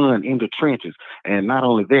won in the trenches. And not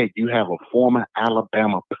only that, you have a former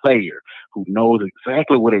Alabama player who knows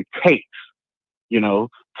exactly what it takes, to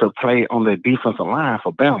play on the defensive line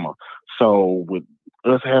for Bama. So with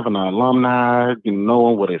us having an alumni,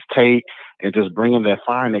 knowing what it takes, and just bringing that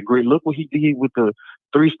fire and that grit, look what he did with the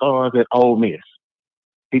 3 stars at Ole Miss.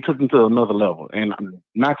 He took them to another level, and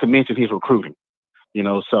not to mention his recruiting.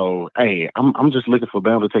 So, hey, I'm just looking for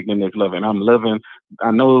Bama to take the next level, and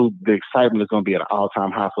I know the excitement is going to be at an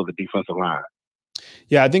all-time high for the defensive line.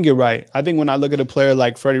 Yeah, I think you're right. I think when I look at a player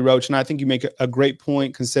like Freddie Roach, and I think you make a great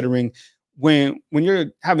point considering when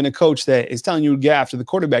you're having a coach that is telling you to get after the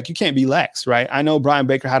quarterback, you can't be lax, right? I know Brian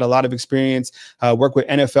Baker had a lot of experience, work with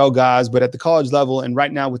NFL guys, but at the college level, and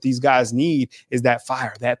right now what these guys need is that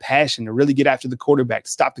fire, that passion to really get after the quarterback, to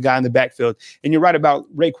stop the guy in the backfield. And you're right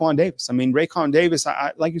about Raekwon Davis. I mean, Raekwon Davis,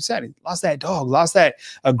 like you said, he lost that dog, lost that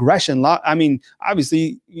aggression. I mean,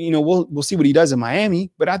 obviously, we'll see what he does in Miami,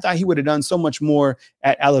 but I thought he would have done so much more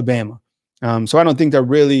at Alabama. So I don't think they're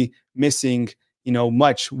really missing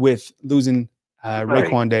much with losing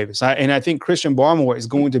Raekwon Davis. And I think Christian Barmore is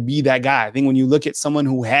going to be that guy. I think when you look at someone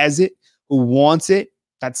who has it, who wants it,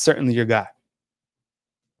 that's certainly your guy.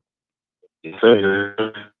 All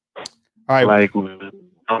right. Like, you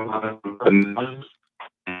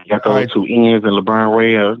got those two ends and LeBron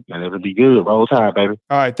Ray, and it'll be good. Roll Tide, baby.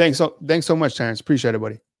 All right. Thanks so much, Terrence. Appreciate it,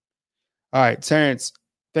 buddy. All right, Terrence,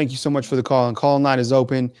 thank you so much for the call. And call line is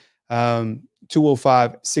open.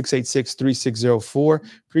 205-686-3604.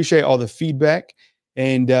 Appreciate all the feedback.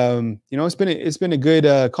 And, it's been a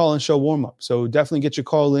good call and show warm up. So definitely get your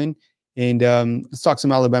call in and let's talk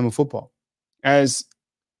some Alabama football. As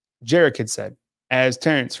Jarek had said, as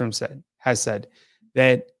Terrence has said,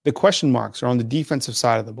 that the question marks are on the defensive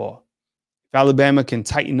side of the ball. If Alabama can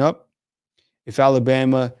tighten up, if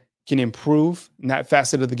Alabama can improve in that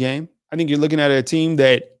facet of the game, I think you're looking at a team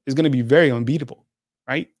that is going to be very unbeatable,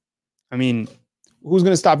 right? I mean, who's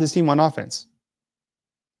going to stop this team on offense?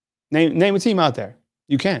 Name a team out there.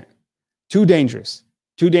 You can't. Too dangerous.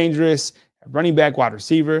 Running back, wide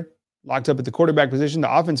receiver, locked up at the quarterback position,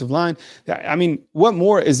 the offensive line. I mean, what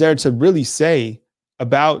more is there to really say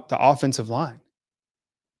about the offensive line?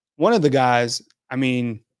 One of the guys,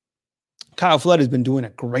 Kyle Flood has been doing a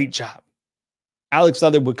great job. Alex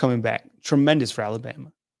Leatherwood coming back, tremendous for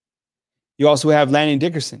Alabama. You also have Landon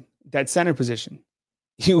Dickerson, that center position.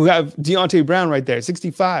 You have Deontay Brown right there,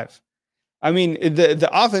 65. I mean, the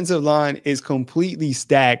offensive line is completely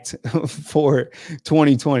stacked for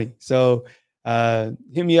 2020. So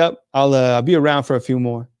hit me up. I'll be around for a few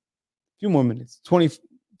more minutes.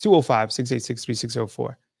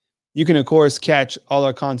 205-686-3604. You can, of course, catch all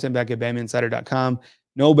our content back at BamaInsider.com.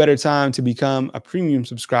 No better time to become a premium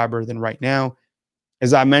subscriber than right now.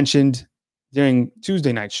 As I mentioned during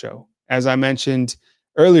Tuesday night's show, as I mentioned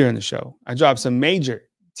earlier in the show, I dropped some major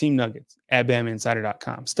team nuggets at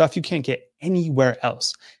BamaInsider.com. Stuff you can't get anywhere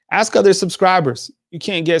else. Ask other subscribers. You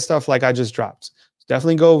can't get stuff like I just dropped. So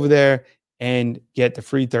definitely go over there and get the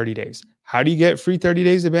free 30 days. How do you get free 30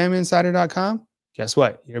 days at BamaInsider.com? Guess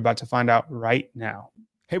what? You're about to find out right now.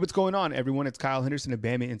 Hey, what's going on, everyone? It's Kyle Henderson of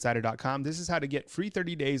BamaInsider.com. This is how to get free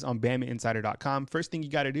 30 days on BamaInsider.com. First thing you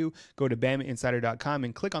got to do, go to BamaInsider.com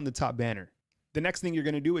and click on the top banner. The next thing you're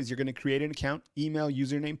going to do is you're going to create an account, email,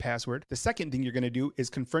 username, password. The second thing you're going to do is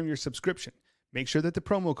confirm your subscription. Make sure that the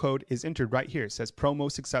promo code is entered right here. It says promo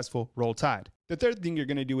successful, roll tide. The third thing you're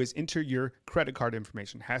going to do is enter your credit card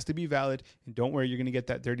information. It has to be valid, and don't worry, you're going to get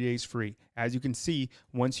that 30 days free. As you can see,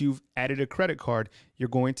 once you've added a credit card, you're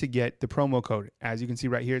going to get the promo code. As you can see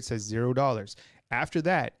right here, it says $0. After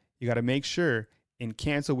that, you got to make sure and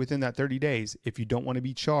cancel within that 30 days if you don't want to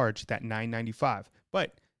be charged that $9.95.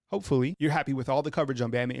 But hopefully, you're happy with all the coverage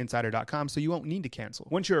on BamaInsider.com, so you won't need to cancel.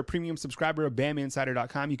 Once you're a premium subscriber of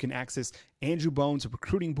BamaInsider.com, you can access Andrew Bones'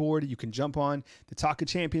 recruiting board. You can jump on the Talk of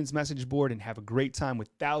Champions message board and have a great time with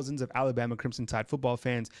thousands of Alabama Crimson Tide football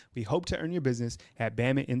fans. We hope to earn your business at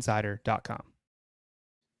BamaInsider.com.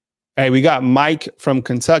 Hey, we got Mike from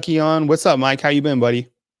Kentucky on. What's up, Mike? How you been, buddy?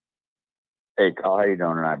 Hey, Carl, how you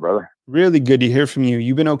doing tonight, brother? Really good to hear from you.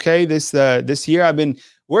 You've been okay this year? I've been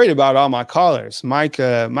worried about all my callers. Mike's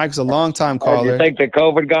a long-time caller. You think that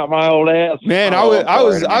COVID got my old ass? Man,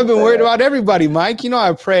 I've been worried about everybody, Mike. You know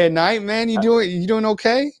I pray at night, man. You doing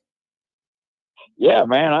okay? Yeah,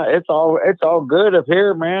 man. It's all good up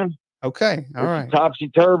here, man. Okay, all right. It's a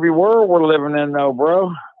topsy-turvy world we're living in, though,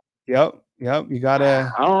 bro. Yep. You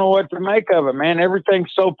gotta. I don't know what to make of it, man.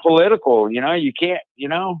 Everything's so political. You can't.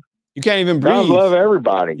 You can't even breathe. I love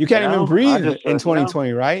everybody. You can't even breathe in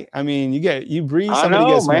 2020, right? I mean, you breathe,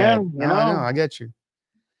 somebody gets mad. I know, I get you.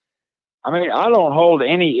 I mean, I don't hold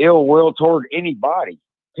any ill will toward anybody,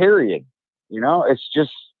 period. It's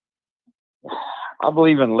just, I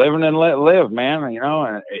believe in living and let live, man.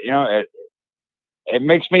 It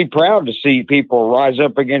makes me proud to see people rise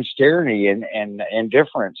up against tyranny and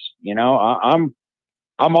indifference. I'm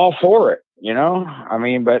all for it, I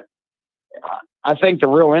mean, but I think the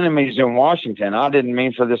real enemy's in Washington. I didn't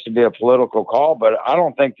mean for this to be a political call, but I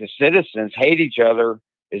don't think the citizens hate each other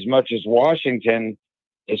as much as Washington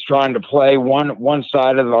is trying to play one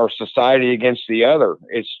side of our society against the other.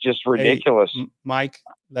 It's just ridiculous. Hey, Mike,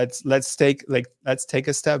 let's take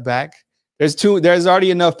a step back. There's already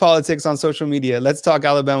enough politics on social media. Let's talk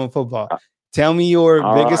Alabama football. Tell me your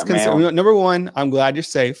biggest concern. Number one, I'm glad you're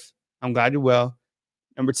safe. I'm glad you're well.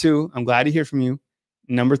 Number two, I'm glad to hear from you.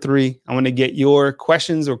 Number three, I want to get your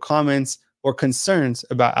questions or comments or concerns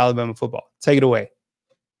about Alabama football. Take it away.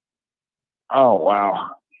 Oh, wow.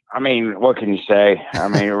 I mean, what can you say? I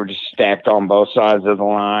mean, we're just stacked on both sides of the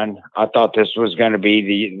line. I thought this was going to be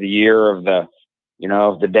the year of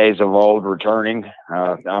the days of old returning.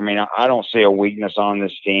 I mean, I don't see a weakness on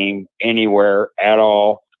this team anywhere at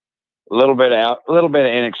all. A little bit of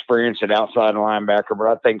inexperience at outside linebacker, but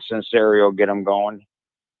I think Sinceri will get them going.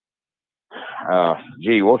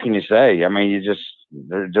 Gee, what can you say? I mean,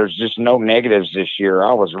 there's just no negatives this year.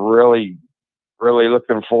 I was really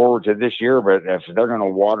looking forward to this year, but if they're going to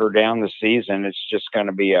water down the season, it's just going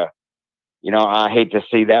to be I hate to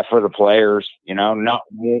see that for the players. Not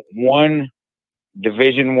one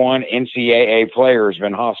Division I NCAA player has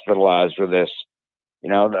been hospitalized for this.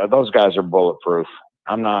 Those guys are bulletproof.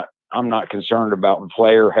 I'm not concerned about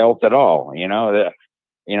player health at all.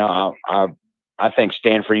 I think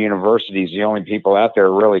Stanford University is the only people out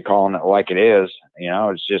there really calling it like it is.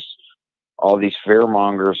 It's just all these fear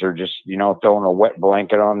mongers are just, throwing a wet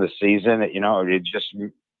blanket on the season. It just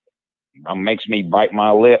makes me bite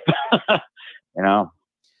my lip.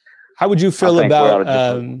 How would you feel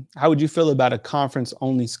about a conference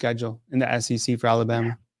only schedule in the SEC for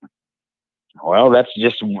Alabama? Well, that's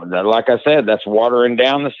just, like I said, that's watering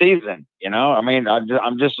down the season. I mean,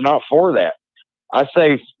 I'm just not for that. I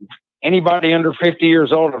say anybody under 50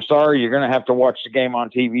 years old, I'm sorry, you're going to have to watch the game on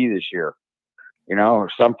TV this year, or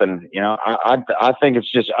something. I think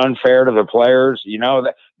it's just unfair to the players.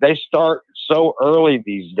 They start so early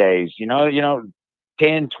these days,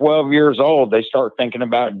 10, 12 years old, they start thinking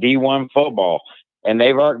about D1 football, and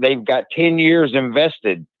they've got 10 years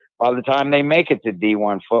invested by the time they make it to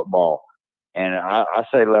D1 football. And I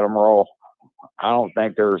say let them roll. I don't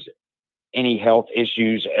think there's any health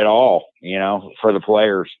issues at all, for the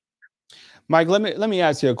players. Mike, let me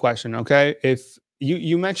ask you a question, okay? If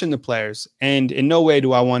you mentioned the players, and in no way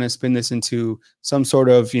do I want to spin this into some sort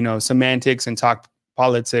of semantics and talk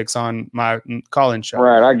politics on my call-in show.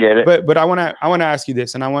 Right, I get it. But I want to ask you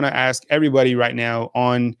this, and I want to ask everybody right now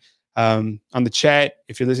on the chat,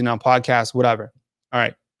 if you're listening on podcast, whatever. All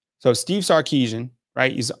right. So Steve Sarkisian,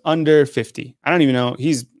 right? He's under 50. I don't even know.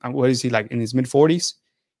 What is he, like in his mid 40s?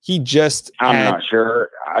 I'm not sure.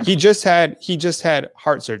 He just had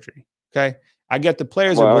heart surgery. Okay. I get the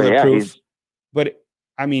players are bulletproof, but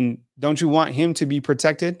I mean, don't you want him to be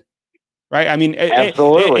protected? Right. I mean,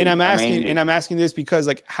 absolutely. And I'm asking this because,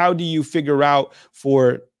 like, how do you figure out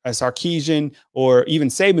for a Sarkisian or even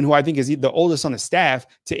Saban, who I think is the oldest on the staff,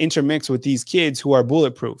 to intermix with these kids who are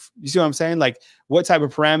bulletproof? You see what I'm saying? Like, what type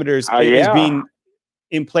of parameters is being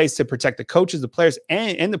in place to protect the coaches, the players,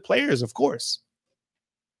 and the players, of course?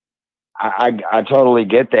 I totally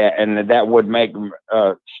get that, and that would make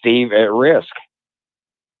Steve at risk.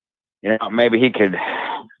 Maybe he could,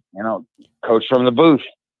 coach from the booth.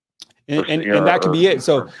 And that could be it.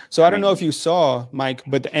 So I don't know if you saw, Mike,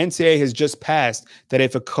 but the NCAA has just passed that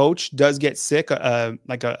if a coach does get sick,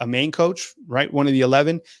 like a main coach, right, one of the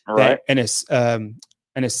 11, right, that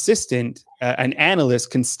an assistant, an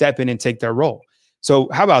analyst can step in and take their role. So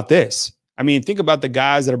how about this? I mean, think about the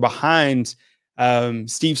guys that are behind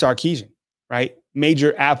Steve Sarkisian, right?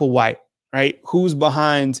 Major Applewhite, right? Who's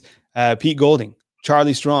behind Pete Golding,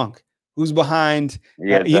 Charlie Strong? Who's behind?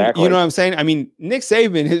 Exactly. You know what I'm saying? I mean, Nick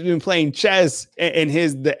Saban has been playing chess, and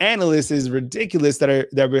the analyst is ridiculous that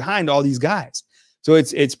are behind all these guys. So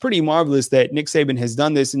it's pretty marvelous that Nick Saban has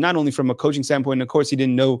done this, and not only from a coaching standpoint. And of course, he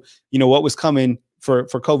didn't know what was coming for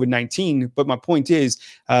COVID-19. But my point is,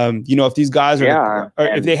 if these guys or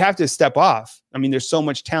if they have to step off, I mean, there's so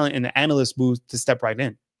much talent in the analyst booth to step right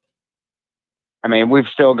in. I mean, we've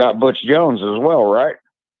still got Butch Jones as well, right?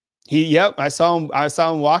 I saw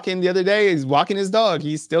him walking the other day. He's walking his dog.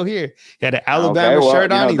 He's still here. He had an Alabama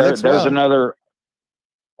shirt on. There's another.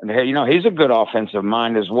 He's a good offensive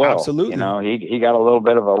mind as well. Absolutely. He got a little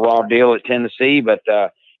bit of a raw deal at Tennessee, but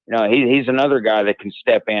he's another guy that can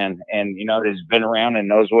step in and has been around and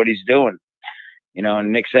knows what he's doing.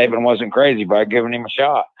 And Nick Saban wasn't crazy by giving him a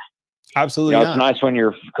shot. Absolutely. It's nice when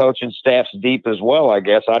your coaching staff's deep as well. I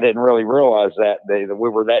guess I didn't really realize that we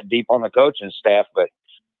were that deep on the coaching staff, but.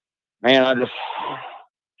 Man,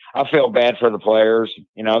 I feel bad for the players.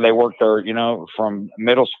 They work their, from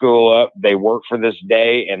middle school up. They work for this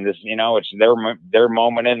day, and this, it's their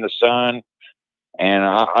moment in the sun. And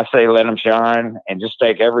I say let them shine and just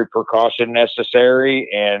take every precaution necessary.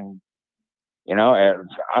 And You know, and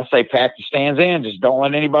I say pack the stands in. Just don't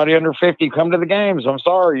let anybody under 50 come to the games. I'm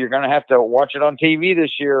sorry. You're going to have to watch it on TV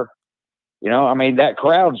this year. You know, I mean, that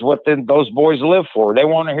crowd's what those boys live for. They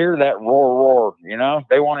want to hear that roar, you know.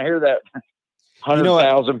 They want to hear that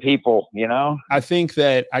 100,000 people, you know. I think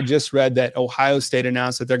that I just read that Ohio State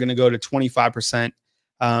announced that they're going to go to 25%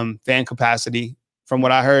 fan capacity. From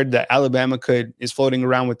what I heard, that Alabama is floating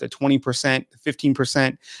around with the 20%,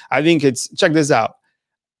 15%. I think check this out.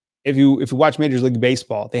 If you watch Major League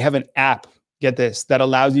Baseball, they have an app, get this, that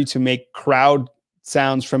allows you to make crowd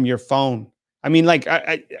sounds from your phone. I mean, like,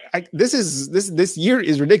 this year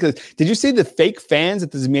is ridiculous. Did you see the fake fans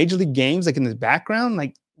at these Major League games, like in the background?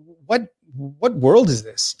 Like, what world is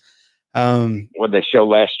this? What they show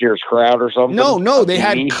last year's crowd or something? No, they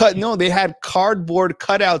had cardboard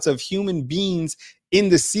cutouts of human beings in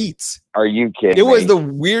the seats. Are you kidding? It was the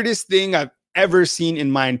weirdest thing I've ever seen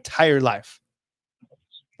in my entire life.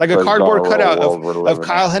 Like a cardboard cutout of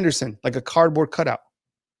Kyle Henderson, like a cardboard cutout.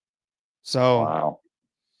 So, wow,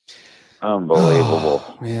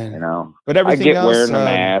 unbelievable, man. You know, but everything I get else, wearing the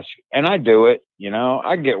mask, and I do it. You know,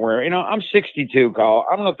 I get wearing. You know, I'm 62, Carl.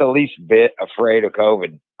 I'm not the least bit afraid of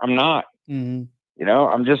COVID. I'm not. Mm-hmm. You know,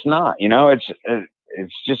 I'm just not. You know, it's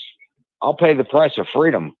just. I'll pay the price of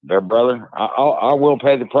freedom, there, brother. I will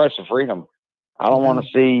pay the price of freedom. I don't want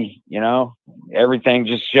to see, you know, everything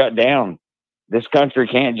just shut down. This country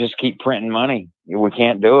can't just keep printing money. We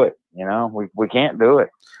can't do it. You know, we can't do it.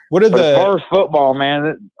 As far as football,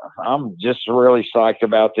 man, I'm just really psyched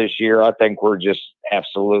about this year. I think we're just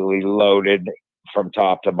absolutely loaded from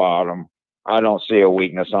top to bottom. I don't see a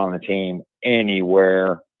weakness on the team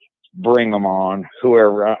anywhere. Bring them on,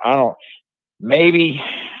 whoever. Maybe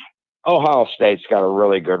Ohio State's got a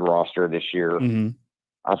really good roster this year. Mm-hmm.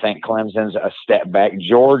 I think Clemson's a step back.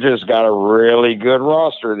 Georgia's got a really good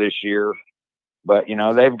roster this year. But, you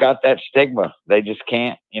know, they've got that stigma. They just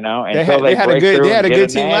can't, you know, until they had a good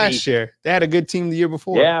team last year. They had a good team the year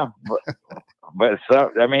before. Yeah. But so,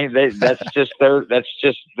 I mean, that's just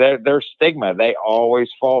their stigma. They always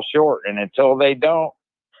fall short. And until they don't,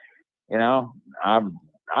 you know,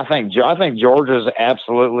 I think Georgia's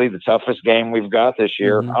absolutely the toughest game we've got this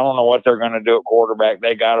year. Mm-hmm. I don't know what they're going to do at quarterback.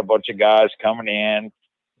 They got a bunch of guys coming in.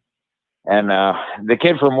 And the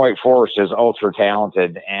kid from Wake Forest is ultra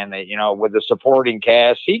talented, and you know, with the supporting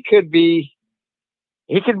cast, he could be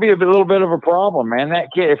a little bit of a problem, man. That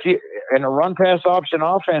kid, if you in a run pass option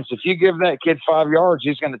offense, if you give that kid 5 yards,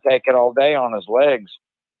 he's going to take it all day on his legs.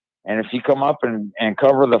 And if you come up and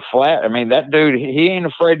cover the flat, I mean, that dude, he ain't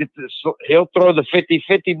afraid he'll throw the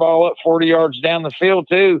 50-50 ball up 40 yards down the field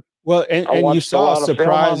too. Well, and you saw a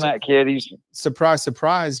surprise on that kid. He's surprise.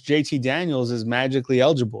 JT Daniels is magically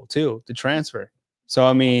eligible too to transfer. So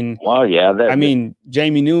I mean, well, yeah.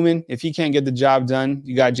 Jamie Newman, if he can't get the job done,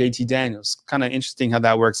 you got JT Daniels. Kind of interesting how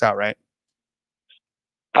that works out, right?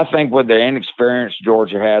 I think with the inexperience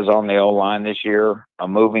Georgia has on the O-line this year, a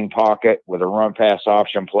moving pocket with a run pass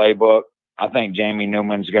option playbook, I think Jamie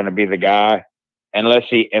Newman's going to be the guy. Unless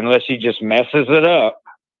he just messes it up,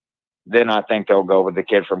 then I think they'll go with the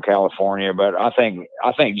kid from California. But I think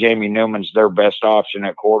Jamie Newman's their best option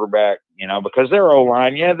at quarterback, you know, because their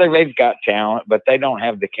O-line, yeah, they've got talent, but they don't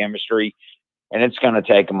have the chemistry, and it's going to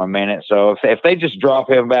take them a minute. So if they just drop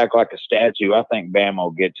him back like a statue, I think Bama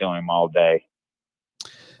will get to him all day.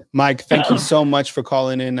 Mike, thank you so much for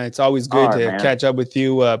calling in. It's always good to catch up with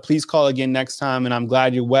you. Please call again next time, and I'm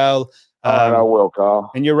glad you're well. All right, I will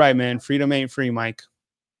call. And you're right, man. Freedom ain't free, Mike.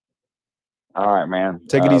 All right, man.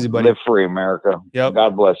 Take it easy, buddy. Live free, America. Yep.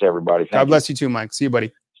 God bless everybody. God bless you too, Mike. See you,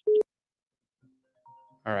 buddy.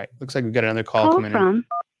 All right. Looks like we've got another call coming in.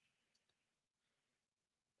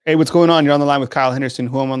 Hey, what's going on? You're on the line with Kyle Henderson.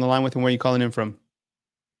 Who I'm on the line with, and where are you calling in from?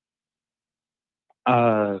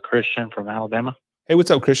 Christian from Alabama. Hey,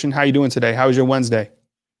 what's up, Christian? How you doing today? How was your Wednesday?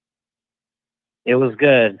 It was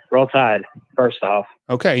good. Roll Tide, first off.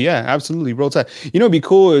 Okay, yeah, absolutely. Roll Tide. You know, it'd be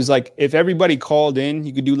cool is like if everybody called in,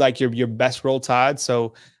 you could do like your best Roll Tide.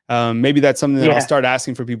 So maybe that's something that I'll start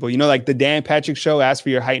asking for people. You know, like the Dan Patrick Show asked for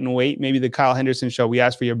your height and weight. Maybe the Kyle Henderson Show, we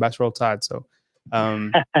asked for your best Roll Tide. So,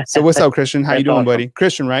 so what's up, Christian? How you doing, buddy?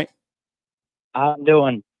 Christian, right? I'm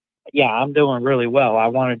doing really well. I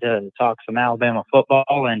wanted to talk some Alabama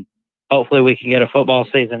football, and hopefully we can get a football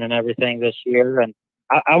season and everything this year. And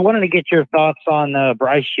I wanted to get your thoughts on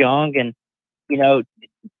Bryce Young, and you know,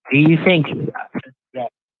 do you think that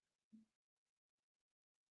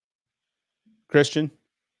Christian,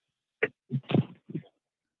 you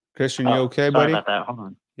okay, buddy? Sorry about that. Hold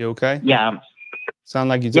on. You okay? Yeah. Sound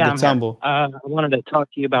like you took a tumble. I wanted to talk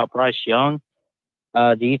to you about Bryce Young.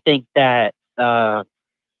 Do you think that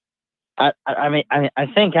I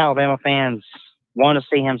think Alabama fans want to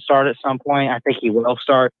see him start at some point. I think he will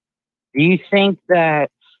start. Do you think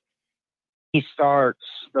that he starts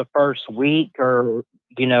the first week, or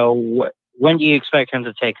when do you expect him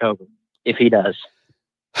to take over if he does?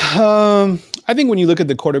 I think when you look at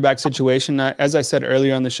the quarterback situation, as I said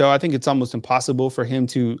earlier on the show, I think it's almost impossible for him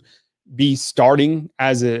to be starting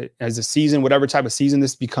as a season, whatever type of season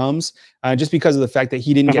this becomes, just because of the fact that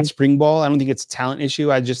he didn't get spring ball. I don't think it's a talent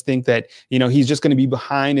issue. I just think that, he's just going to be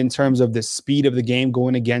behind in terms of the speed of the game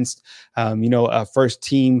going against, a first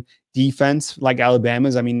team defense like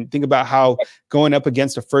Alabama's. I mean, think about how going up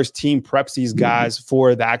against a first team preps these guys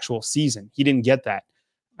for the actual season. He didn't get that.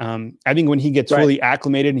 I think when he gets fully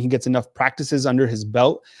acclimated and he gets enough practices under his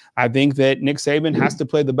belt, I think that Nick Saban has to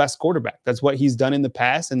play the best quarterback. That's what he's done in the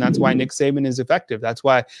past, and that's why Nick Saban is effective. That's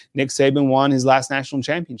why Nick Saban won his last national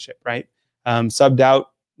championship, right? Subbed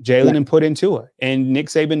out Jalen and put in Tua, and Nick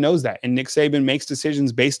Saban knows that, and Nick Saban makes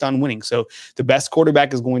decisions based on winning. So the best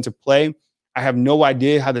quarterback is going to play. I have no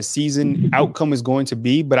idea how the season outcome is going to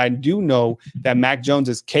be, but I do know that Mac Jones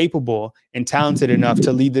is capable and talented enough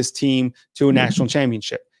to lead this team to a national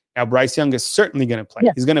championship. Now, Bryce Young is certainly going to play.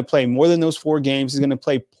 Yeah. He's going to play more than those 4 games. He's going to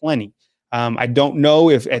play plenty. I don't know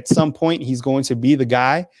if at some point he's going to be the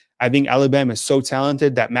guy. I think Alabama is so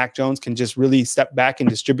talented that Mac Jones can just really step back and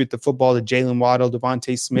distribute the football to Jalen Waddle,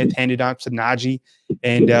 Devontae Smith, hand it off to Najee,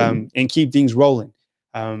 and keep things rolling.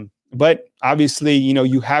 But obviously,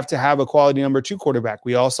 you have to have a quality number 2 quarterback.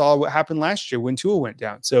 We all saw what happened last year when Tua went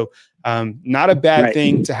down. So not a bad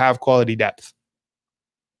thing to have quality depth.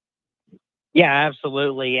 Yeah,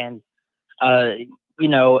 absolutely. And, I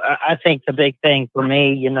think the big thing for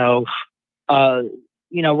me,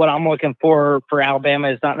 what I'm looking for Alabama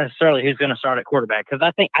is not necessarily who's going to start at quarterback. Because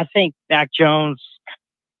I think Mac Jones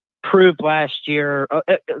proved last year,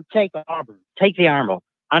 take Auburn, take the Iron Bowl.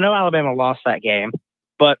 I know Alabama lost that game,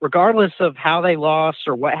 but regardless of how they lost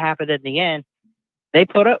or what happened in the end, they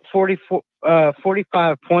put up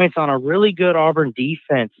 45 points on a really good Auburn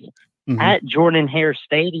defense at Jordan-Hare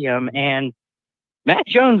Stadium. And Mac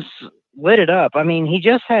Jones lit it up. I mean, he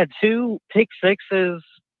just had 2 pick sixes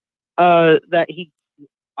that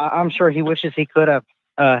I'm sure he wishes he could have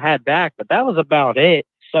had back, but that was about it.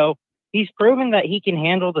 So he's proven that he can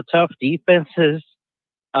handle the tough defenses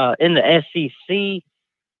in the SEC.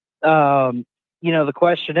 The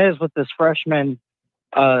question is with this freshman,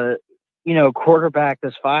 quarterback,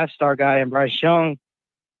 this 5-star guy in Bryce Young,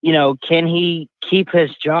 can he keep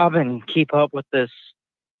his job and keep up with this,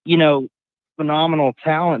 phenomenal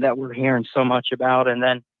talent that we're hearing so much about? And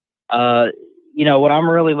then, what I'm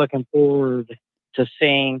really looking forward to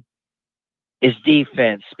seeing is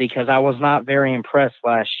defense, because I was not very impressed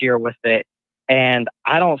last year with it. And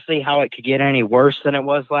I don't see how it could get any worse than it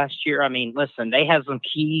was last year. I mean, listen, they had some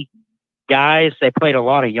key guys. They played a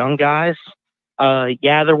lot of young guys.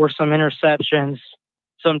 There were some interceptions,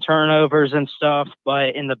 some turnovers and stuff,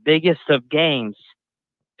 but in the biggest of games,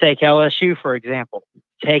 take LSU, for example,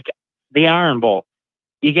 take the Iron Bowl.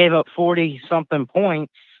 You gave up 40-something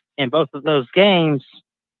points in both of those games.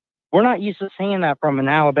 We're not used to seeing that from an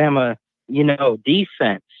Alabama,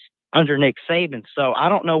 defense under Nick Saban. So I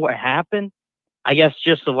don't know what happened. I guess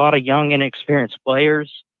just a lot of young, inexperienced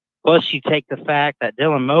players. Plus, you take the fact that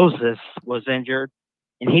Dylan Moses was injured,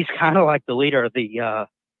 and he's kind of like the leader of the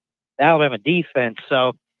Alabama defense.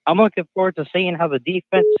 So I'm looking forward to seeing how the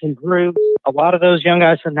defense improves. A lot of those young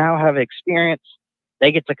guys that now have experience,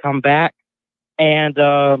 they get to come back. And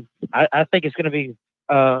I think it's going to be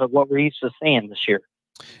what we're used to seeing this year.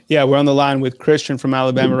 Yeah, we're on the line with Christian from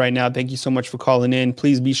Alabama right now. Thank you so much for calling in.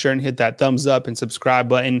 Please be sure and hit that thumbs up and subscribe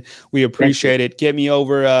button. We appreciate it. Get me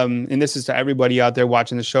over, and this is to everybody out there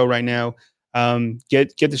watching the show right now.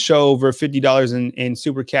 Get the show over $50 in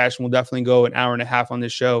super cash, and we'll definitely go an hour and a half on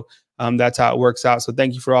this show. That's how it works out. So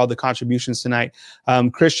thank you for all the contributions tonight.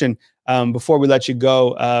 Christian, before we let you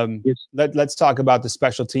go, let's talk about the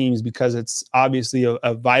special teams, because it's obviously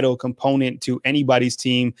a vital component to anybody's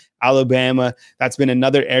team. Alabama, that's been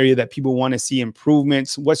another area that people want to see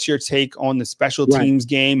improvements. What's your take on the special teams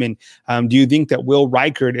game? And do you think that Will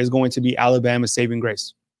Reichard is going to be Alabama's saving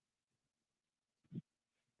grace?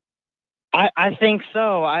 I think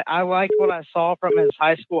so. I liked what I saw from his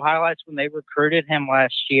high school highlights when they recruited him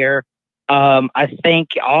last year. I think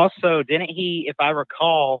also, didn't he, if I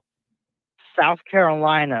recall, South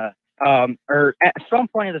Carolina, or at some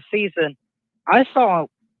point of the season, I saw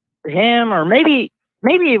him, or maybe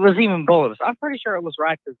it was even Bullis. I'm pretty sure it was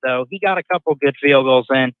Rikers, though. He got a couple good field goals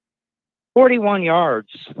in, 41 yards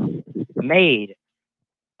made.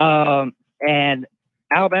 And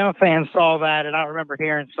Alabama fans saw that, and I remember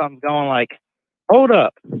hearing something going like, hold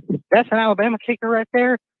up. That's an Alabama kicker right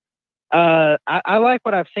there. I like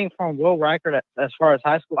what I've seen from Will Reichert as far as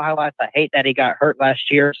high school highlights. I hate that he got hurt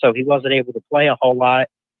last year, so he wasn't able to play a whole lot.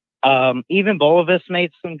 Even Bolivis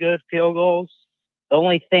made some good field goals. The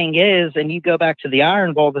only thing is, and you go back to the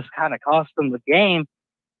Iron Bowl, this kind of cost them the game,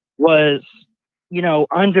 was,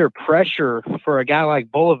 under pressure for a guy like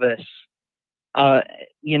Bolivis.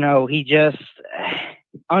 He just,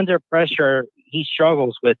 under pressure, he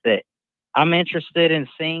struggles with it. I'm interested in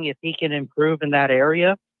seeing if he can improve in that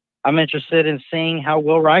area. I'm interested in seeing how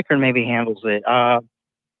Will Reichert maybe handles it. I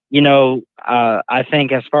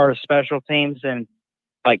think as far as special teams and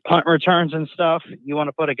like punt returns and stuff, you want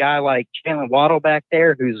to put a guy like Jalen Waddle back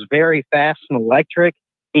there who's very fast and electric.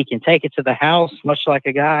 He can take it to the house, much like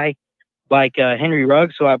a guy like Henry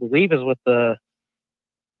Ruggs, who I believe is with the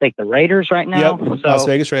Raiders right now. Yep, so, Las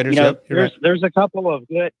Vegas Raiders. Yep, there's a couple of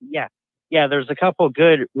good, there's a couple of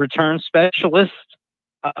good return specialists,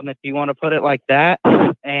 if you want to put it like that.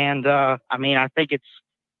 And I think it's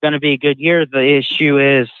going to be a good year. The issue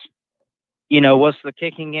is, what's the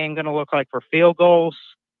kicking game going to look like for field goals?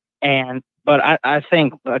 But I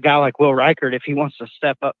think a guy like Will Reichert, if he wants to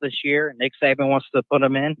step up this year, and Nick Saban wants to put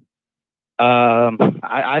him in,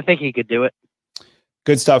 I think he could do it.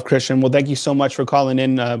 Good stuff, Christian. Well, thank you so much for calling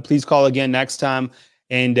in. Please call again next time,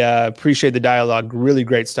 and appreciate the dialogue. Really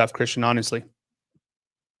great stuff, Christian, honestly.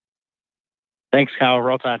 Thanks, Kyle.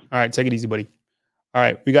 Roll Tide. All right, take it easy, buddy. All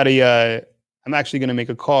right, we got I'm actually going to make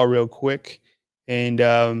a call real quick, and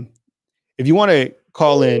if you want to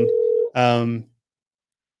call in,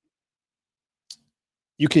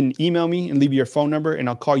 you can email me and leave your phone number, and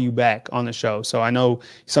I'll call you back on the show. So I know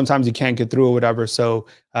sometimes you can't get through or whatever. So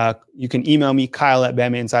you can email me,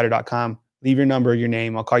 Kyle@BamaInsider.com. Leave your number, your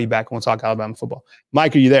name. I'll call you back and we'll talk Alabama football.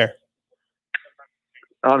 Mike, are you there?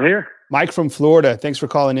 I'm here. Mike from Florida. Thanks for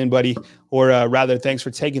calling in, buddy. Or rather, thanks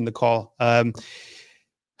for taking the call. So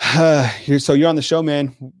you're on the show,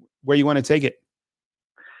 man. Where you want to take it?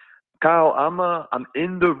 Kyle, I'm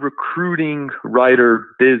in the recruiting writer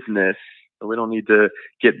business. So we don't need to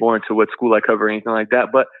get more into what school I cover or anything like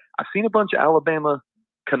that. But I've seen a bunch of Alabama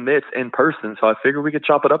commits in person, so I figured we could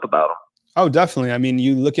chop it up about them. Oh, definitely. I mean,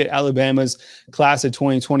 you look at Alabama's class of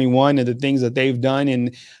 2021 and the things that they've done,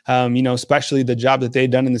 and especially the job that they've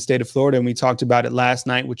done in the state of Florida. And we talked about it last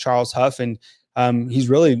night with Charles Huff, and he's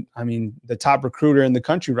really, the top recruiter in the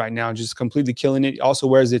country right now, just completely killing it. He also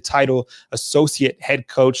wears the title associate head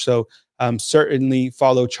coach. So certainly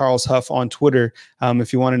follow Charles Huff on Twitter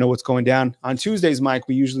if you want to know what's going down. On Tuesdays, Mike,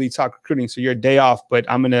 we usually talk recruiting, so you're a day off, but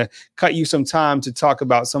I'm going to cut you some time to talk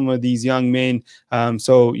about some of these young men.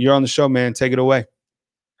 So you're on the show, man. Take it away.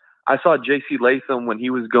 I saw J.C. Latham when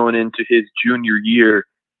he was going into his junior year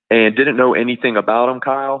and didn't know anything about him,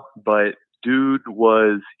 Kyle, but dude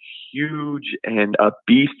was huge and a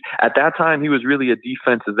beast. At that time, he was really a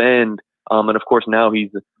defensive end. And of course now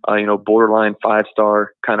he's, borderline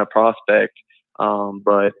 5-star kind of prospect.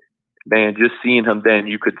 But man, just seeing him then,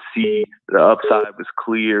 you could see the upside was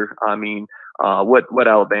clear. What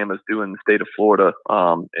Alabama's doing in the state of Florida,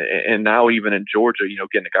 and now even in Georgia,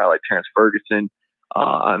 getting a guy like Terrence Ferguson.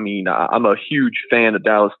 I'm a huge fan of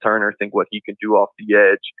Dallas Turner. I think what he can do off the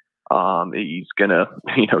edge. He's gonna,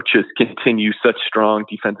 just continue such strong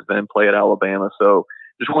defensive end play at Alabama. So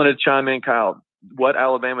just wanted to chime in, Kyle. What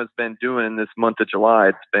Alabama's been doing this month of July,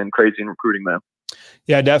 it's been crazy in recruiting, man.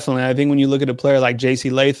 Yeah, definitely. I think when you look at a player like J.C.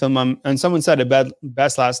 Latham, and someone said it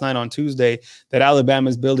best last night on Tuesday, that Alabama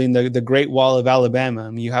is building the Great Wall of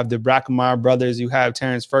Alabama. You have the Brackenmeyer brothers, you have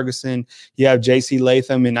Terrence Ferguson, you have J.C.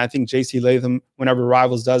 Latham, and I think J.C. Latham, whenever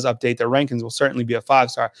Rivals does update their rankings, will certainly be a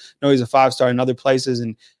 5-star. No, he's a 5-star in other places,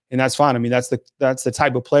 and that's fine. That's the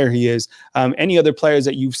type of player he is. Any other players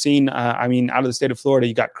that you've seen, out of the state of Florida,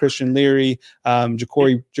 you got Christian Leary,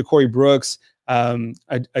 Ja'Cory Brooks,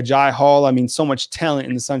 Ajay Hall. So much talent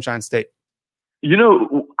in the Sunshine State.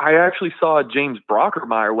 I actually saw James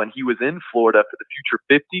Brockermeyer when he was in Florida for the Future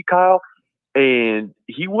 50, Kyle, and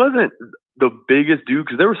he wasn't the biggest dude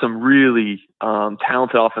because there were some really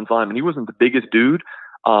talented offensive linemen. He wasn't the biggest dude,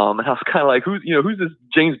 and I was kind of like, who's this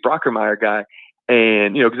James Brockermeyer guy?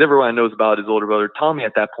 And, because everyone knows about his older brother, Tommy,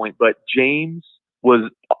 at that point. But James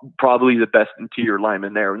was probably the best interior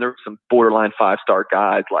lineman there. And there were some borderline 5-star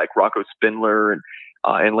guys like Rocco Spindler and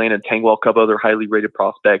Landon Tangwell, a couple other highly rated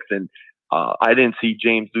prospects. And I didn't see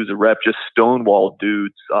James lose a rep, just stonewall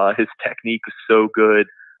dudes. His technique was so good.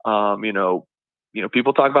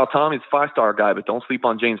 People talk about Tommy's a 5-star guy, but don't sleep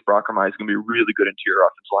on James Brockermeyer. He's going to be a really good interior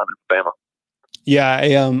offensive lineman for Bama.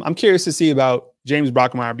 Yeah, I'm curious to see about James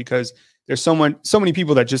Brockermeyer because there's so many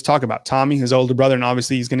people that just talk about Tommy, his older brother, and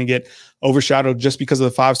obviously he's going to get overshadowed just because of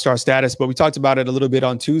the 5-star status. But we talked about it a little bit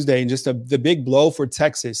on Tuesday, and just the big blow for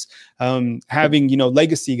Texas, having,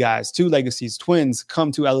 legacy guys, 2 legacies, twins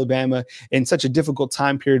come to Alabama in such a difficult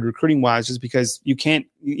time period recruiting wise, just because you can't,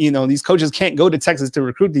 these coaches can't go to Texas to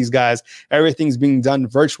recruit these guys. Everything's being done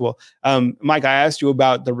virtual. Mike, I asked you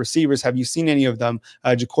about the receivers. Have you seen any of them?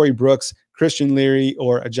 Ja'Cory Brooks, Christian Leary,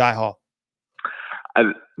 or Ajay Hall?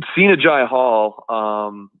 I've seen Ajay Hall.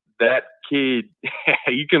 That kid,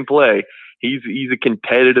 he can play. He's a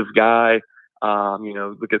competitive guy.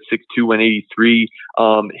 Look at 6'2", 183.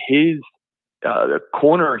 His the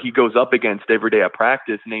corner he goes up against every day at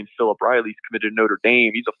practice, named Philip Riley, he's committed to Notre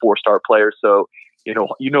Dame. He's a 4-star player. So,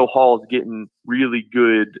 Hall's getting really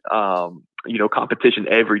good, competition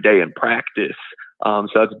every day in practice. So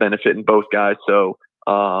that's benefiting both guys. So,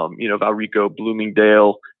 Valrico,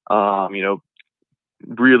 Bloomingdale,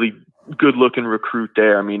 really good looking recruit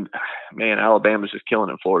there. I mean, man, Alabama's just killing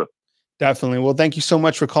in Florida. Definitely. Well, thank you so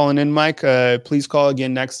much for calling in, Mike. Please call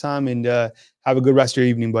again next time, and have a good rest of your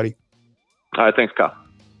evening, buddy. All right. Thanks, Kyle. All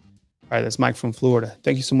right. That's Mike from Florida.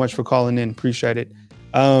 Thank you so much for calling in. Appreciate it.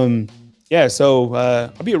 So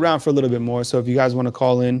I'll be around for a little bit more. So if you guys want to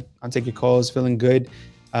call in, I'll take your calls. Feeling good.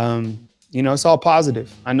 It's all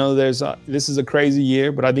positive. I know this is a crazy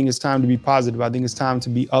year, but I think it's time to be positive. I think it's time to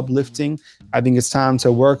be uplifting. I think it's time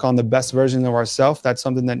to work on the best version of ourselves. That's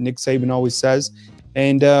something that Nick Saban always says.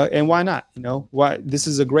 And why not? This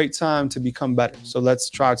is a great time to become better. So let's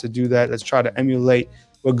try to do that. Let's try to emulate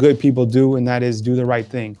what good people do, and that is do the right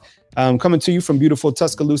thing. Coming to you from beautiful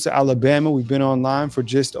Tuscaloosa, Alabama. We've been online for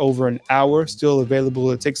just over an hour. Still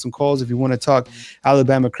available to take some calls if you want to talk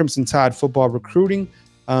Alabama Crimson Tide football recruiting.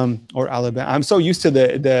 Or Alabama. I'm so used to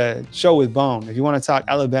the show with Bone. If you want to talk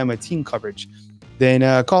Alabama team coverage, then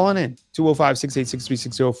call on in,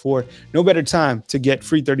 205-686-3604. No better time to get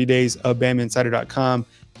free 30 days of BamaInsider.com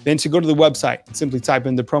than to go to the website and simply type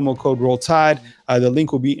in the promo code ROLLTIDE. The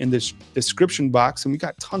link will be in the description box, and we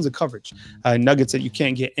got tons of coverage, nuggets that you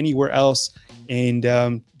can't get anywhere else,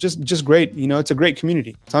 and just great. It's a great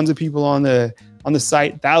community. Tons of people on the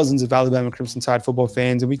site, thousands of Alabama Crimson Tide football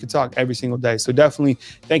fans, and we could talk every single day. So definitely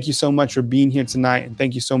thank you so much for being here tonight, and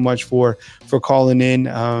thank you so much for calling in.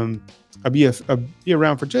 I'll be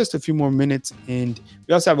around for just a few more minutes, and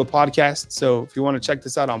we also have a podcast. So if you want to check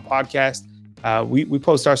this out on podcast, we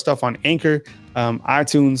post our stuff on Anchor,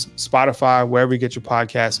 iTunes, Spotify, wherever you get your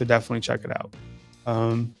podcast. So definitely check it out.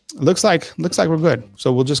 Looks like we're good.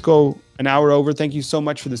 So we'll just go an hour over. Thank you so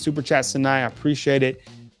much for the super chats tonight. I appreciate it.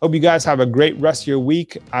 Hope you guys have a great rest of your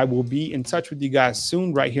week. I will be in touch with you guys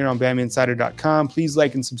soon right here on BamaInsider.com. Please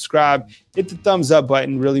like and subscribe. Hit the thumbs up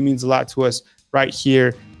button. Really means a lot to us right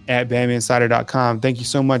here at BamaInsider.com. Thank you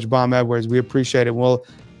so much, Bomb Edwards. We appreciate it. We'll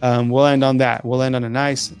end on that. We'll end on a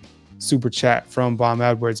nice super chat from Bomb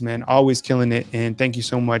Edwards, man. Always killing it. And thank you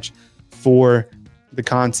so much for the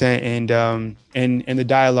content and the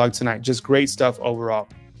dialogue tonight. Just great stuff overall.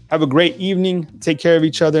 Have a great evening. Take care of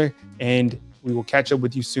each other, and we will catch up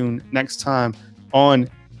with you soon next time on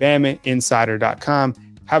BamaInsider.com.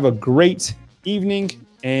 Have a great evening,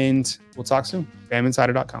 and we'll talk soon.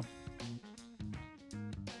 BamaInsider.com.